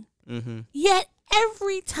thing. Mm-hmm. Yet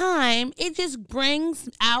every time it just brings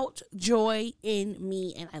out joy in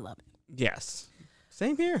me and I love it. Yes.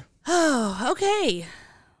 Same here. Oh, okay.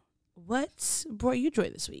 What brought you joy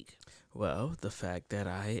this week? Well, the fact that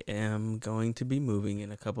I am going to be moving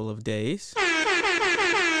in a couple of days.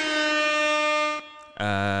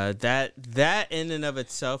 That in and of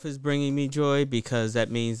itself is bringing me joy because that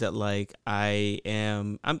means that like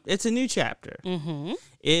it's a new chapter. Mm-hmm.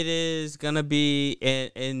 It is gonna be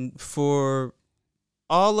and for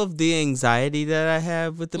all of the anxiety that I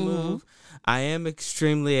have with the move, I am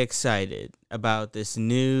extremely excited about this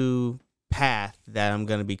new path that I'm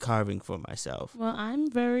gonna be carving for myself. Well, I'm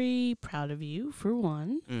very proud of you for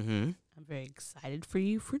one. Mm-hmm. I'm very excited for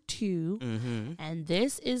you for two. Mm-hmm. And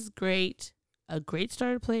this is great. A great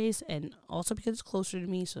starter place, and also because it's closer to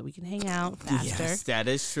me, so we can hang out faster. Yes, that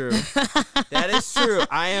is true. That is true.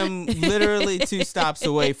 I am literally 2 stops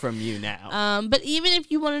away from you now. But even if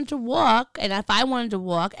you wanted to walk, and if I wanted to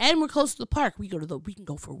walk, and we're close to the park, we can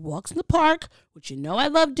go for walks in the park, which you know I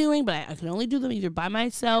love doing, but I can only do them either by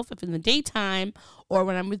myself, if in the daytime, or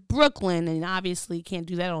when I'm with Brooklyn, and obviously can't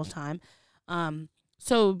do that all the time.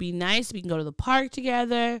 So it would be nice. We can go to the park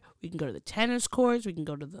together. We can go to the tennis courts. We can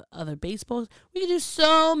go to the other baseballs. We can do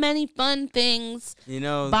so many fun things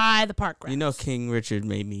by the park grounds. You know, King Richard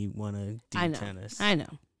made me want to do tennis. I know.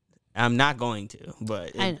 I'm not going to,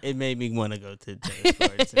 but it made me want to go to tennis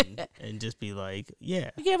courts and just be like, yeah.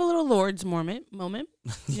 We can have a little Lord's moment. You know,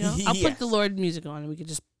 I'll Yes. put the Lord music on, and we could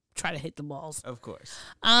just try to hit the balls. Of course.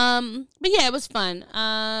 But yeah, it was fun.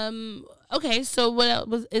 Okay, so what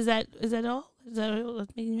else is that all? Is that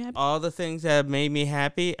what's making you happy? All the things that made me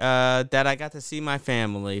happy, that I got to see my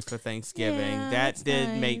family for Thanksgiving. Yeah, that that's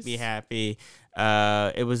did make me nice. happy.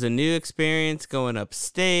 It was a new experience going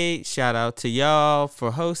upstate. Shout out to y'all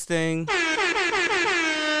for hosting.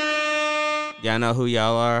 Y'all know who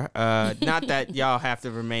y'all are. Not that y'all have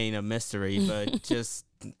to remain a mystery, but just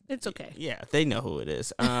It's okay. yeah, they know who it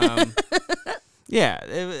is. Yeah,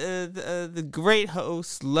 the great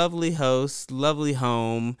host, lovely home.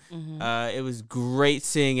 Mm-hmm. It was great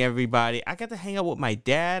seeing everybody. I got to hang out with my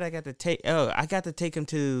dad. I got to take him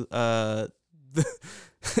to I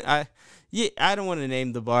don't want to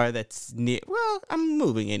name the bar that's near. Well, I'm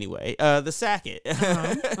moving anyway. The Sackett.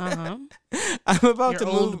 I'm about to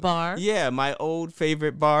Your move. old bar? Yeah, my old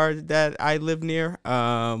favorite bar that I live near.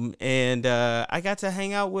 And I got to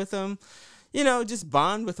hang out with him. You know, just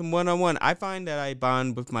bond with him one-on-one. I find that I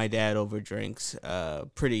bond with my dad over drinks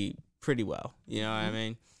pretty well. You know what I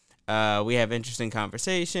mean? We have interesting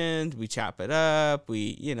conversations. We chop it up.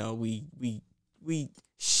 We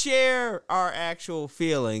share our actual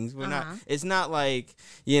feelings. We're not. It's not like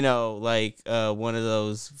one of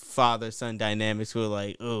those father-son dynamics where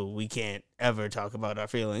like, oh, we can't ever talk about our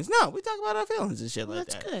feelings. No, we talk about our feelings and shit like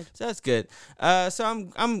that's that. good. So that's good. So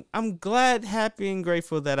I'm glad, happy, and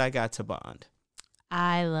grateful that I got to bond.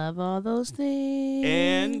 I love all those things.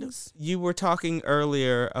 And you were talking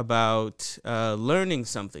earlier about learning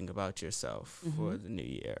something about yourself for the new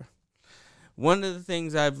year. One of the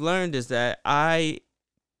things I've learned is that I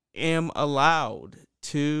am allowed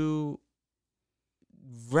to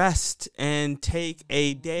rest and take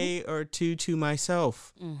a day or two to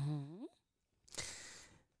myself.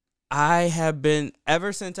 I have been,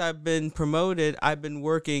 ever since I've been promoted, I've been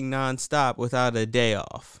working nonstop without a day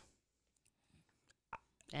off.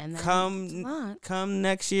 And that's a lot. Come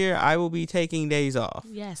next year, I will be taking days off.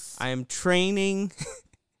 Yes. I am training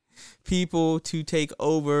people to take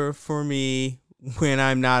over for me when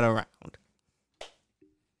I'm not around.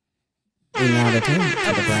 We now return to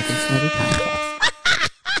the Black and Snooty Podcast.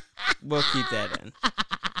 We'll keep that in.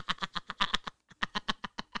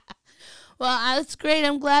 Well, that's great.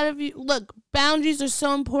 I'm glad of you. Look, boundaries are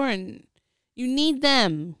so important. You need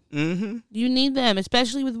them. Mm-hmm. You need them,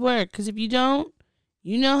 especially with work. Because if you don't,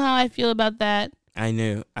 you know how I feel about that. I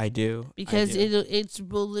do. Because it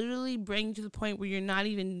will literally bring you to the point where you're not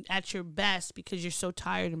even at your best because you're so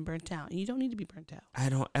tired and burnt out. And you don't need to be burnt out. I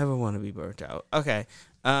don't ever want to be burnt out. Okay.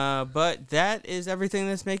 But that is everything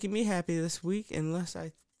that's making me happy this week, unless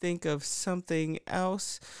I think of something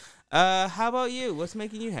else. How about you? What's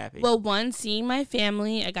making you happy? Well, one, seeing my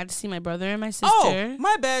family. I got to see my brother and my sister. Oh,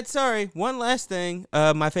 my bad. Sorry. One last thing.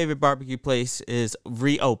 My favorite barbecue place is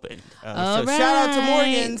reopened. So shout out to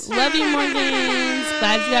Morgan's. Love you, Morgan's.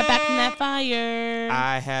 Glad you got back from that fire.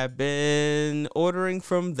 I have been ordering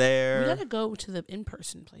from there. We gotta go to the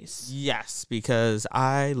in-person place. Yes, because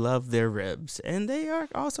I love their ribs, and they are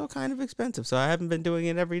also kind of expensive. So I haven't been doing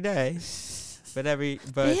it every day. But they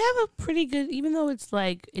have a pretty good, even though it's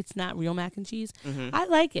like it's not real mac and cheese. Mm-hmm. I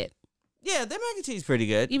like it. Yeah, their mac and cheese is pretty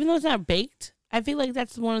good. Even though it's not baked, I feel like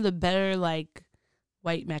that's one of the better like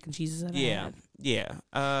white mac and cheeses I've had. Yeah.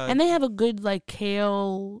 And they have a good like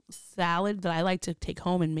kale salad that I like to take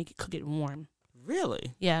home and cook it warm.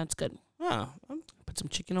 Really? Yeah, it's good. Oh, Put some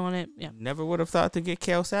chicken on it. Yeah. never would have thought to get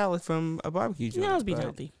kale salad from a barbecue joint. Yeah, it's be but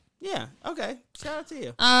healthy. Yeah. Okay. Shout out to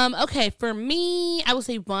you. Okay, for me, I will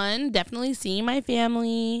say one, definitely seeing my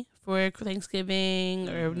family for Thanksgiving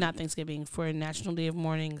or not Thanksgiving, for National Day of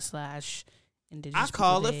Mourning / Indigenous I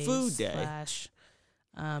call People it Food Day.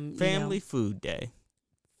 / Family Food Day.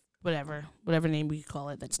 whatever name we call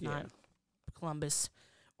it. That's not Columbus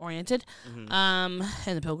oriented. Mm-hmm.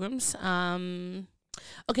 And the Pilgrims.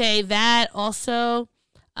 Okay, that also.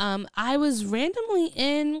 I was randomly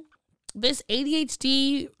in this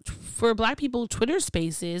ADHD for Black people Twitter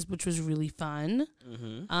Spaces, which was really fun.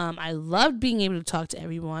 Mm-hmm. I loved being able to talk to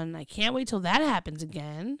everyone. I can't wait till that happens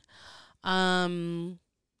again. I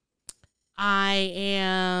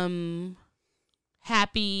am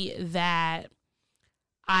happy that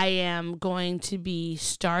I am going to be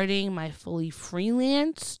starting my fully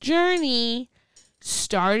freelance journey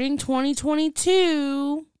starting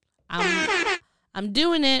 2022. I'm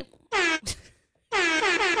doing it.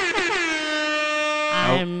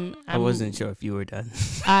 I wasn't sure if you were done.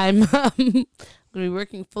 I'm going to be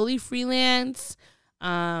working fully freelance.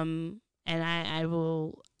 And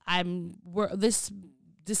this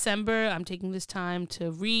December, I'm taking this time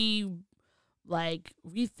to rethink,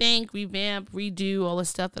 revamp, redo all the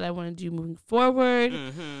stuff that I want to do moving forward.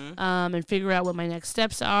 Mm-hmm. And figure out what my next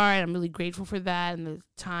steps are. And I'm really grateful for that and the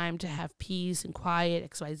time to have peace and quiet,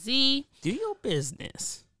 XYZ. Do your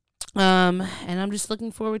business. And I'm just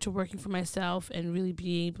looking forward to working for myself and really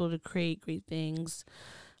being able to create great things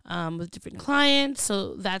with different clients.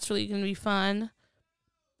 So that's really going to be fun.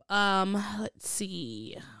 Let's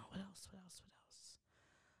see. What else?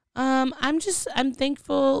 I'm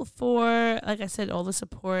thankful for, like I said, all the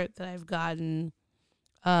support that I've gotten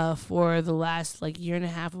for the last year and a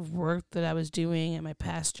half of work that I was doing at my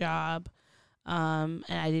past job. And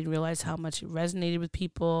I didn't realize how much it resonated with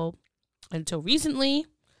people until recently.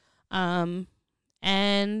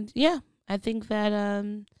 And yeah, I think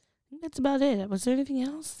that's about it. Was there anything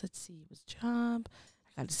else? Let's see. It was job.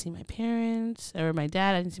 I got to see my parents or my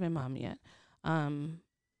dad. I didn't see my mom yet.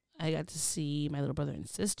 I got to see my little brother and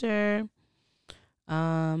sister.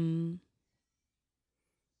 Yeah,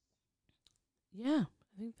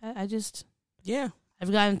 I think that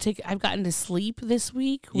I've gotten to sleep this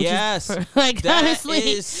week. Yes, that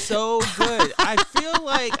is so good. I feel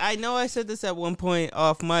like, I know I said this at one point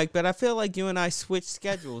off mic, but I feel like you and I switched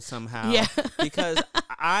schedules somehow. Yeah. Because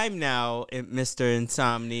I'm now Mr.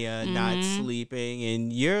 Insomnia, not sleeping,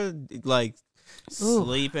 and you're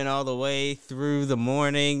sleeping all the way through the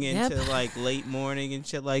morning into late morning and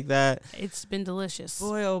shit like that. It's been delicious.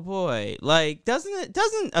 Boy, oh boy.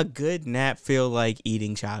 Doesn't a good nap feel like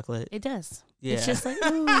eating chocolate? It does. Yeah. It's just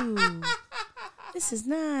ooh, this is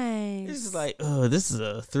nice. This is this is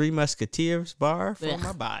a Three Musketeers bar for Ugh,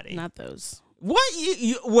 my body. Not those. What?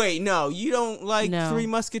 You wait, no, you don't like No. Three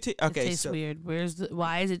Musketeers? Okay, It tastes weird.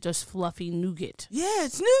 Why is it just fluffy nougat? Yeah,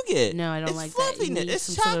 it's nougat. No, I don't it's like fluffiness. that. It It's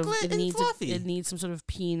needs some chocolate and fluffy. It needs some sort of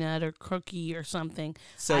peanut or cookie or something.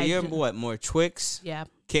 So you're what, more Twix, Yeah.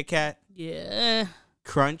 Kit Kat, Yeah.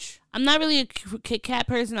 Crunch? I'm not really a Kit Kat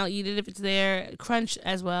person. I'll eat it if it's there. Crunch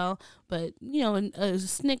as well. But, a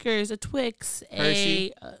Snickers, a Twix,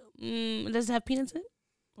 Hershey? does it have peanuts in it?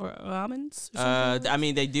 Or almonds? Or something? I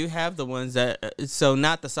mean, they do have the ones that, so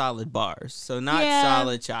not the solid bars. So not Yeah.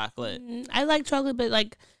 solid chocolate. I like chocolate, but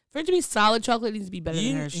for it to be solid chocolate, it needs to be better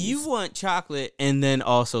than Hershey's. You want chocolate and then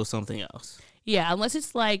also something else. Yeah, unless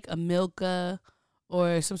it's like a Milka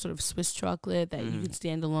or some sort of Swiss chocolate that you can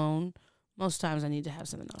stand alone. Most times I need to have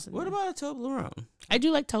something else in What there. about a Toblerone? I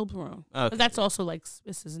do like Toblerone. Okay. But that's also like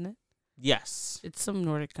Swiss, isn't it? Yes. It's some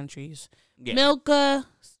Nordic countries. Yeah. Milka,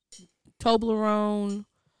 Toblerone.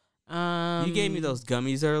 You gave me those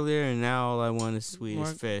gummies earlier, and now all I want is Swedish More-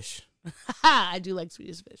 Fish. I do like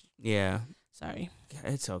Swedish Fish. Yeah. Sorry.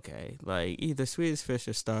 It's okay. Like, either Swedish Fish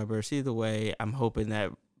or Starburst. Either way, I'm hoping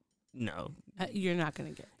that, no. You're not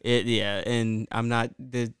going to get It, yeah, and I'm not,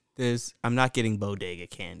 I'm not getting bodega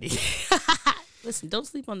candy. Listen, don't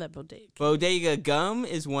sleep on that bodega. Bodega gum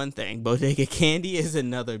is one thing. Bodega candy is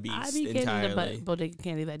another I beast be getting entirely. the bodega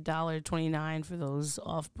candy, that $1.29 for those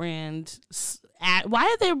off-brand. Why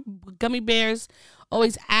are their gummy bears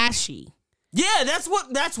always ashy? Yeah, that's why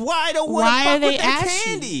I don't want to Why fuck are they with that ashy?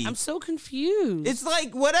 candy. I'm so confused. It's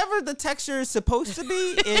like whatever the texture is supposed to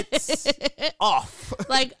be, it's off.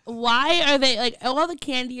 like, why are they like all the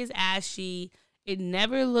candy is ashy? It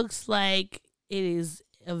never looks like it is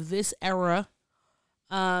of this era.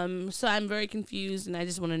 So I'm very confused, and I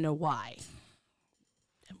just want to know why.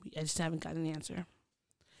 I just haven't got an answer.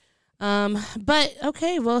 But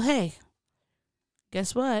okay, well, hey,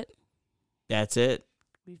 guess what? That's it.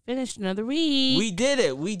 We finished another week. We did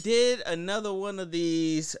it. We did another one of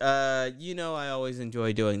these. You know, I always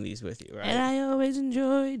enjoy doing these with you, right? And I always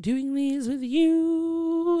enjoy doing these with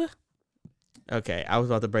you. Okay, I was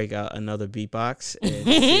about to break out another beatbox and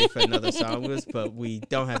see if another song was, but we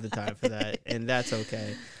don't have the time for that, and that's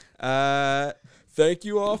okay. Thank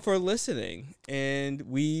you all for listening, and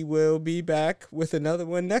we will be back with another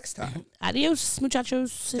one next time. Adios,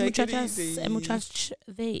 muchachos, and Take it muchachas, easy. and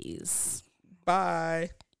muchachas.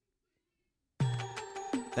 Bye.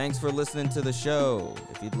 Thanks for listening to the show.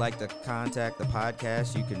 If you'd like to contact the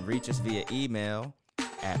podcast, you can reach us via email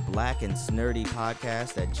at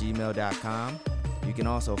blackandsnerdypodcast@gmail.com. You can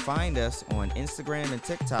also find us on Instagram and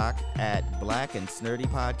TikTok at Black and Snurdy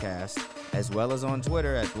Podcast, as well as on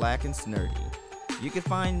Twitter at Black and Snurdy. You can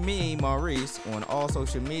find me, Maurice, on all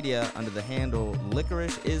social media under the handle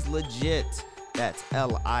Licorice is Legit. That's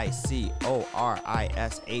LICORISH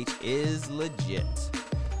is legit.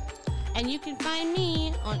 And you can find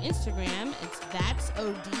me on Instagram. It's that's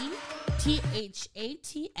OD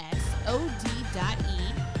THATSOD.E,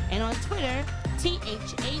 and on Twitter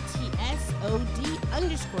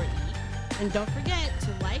THATSOD_E. And don't forget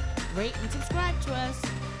to like, rate, and subscribe to us.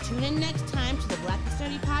 Tune in next time to the Black and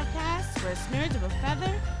Sturdy Podcast, where nerds of a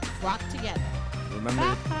feather flock together.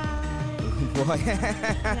 Remember? Bye. Boy. Not yet.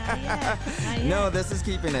 Not yet. No, this is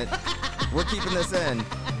keeping it. We're keeping this in.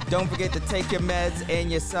 Don't forget to take your meds and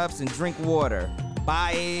your subs and drink water.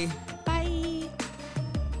 Bye. Bye.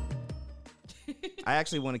 I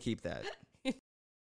actually want to keep that.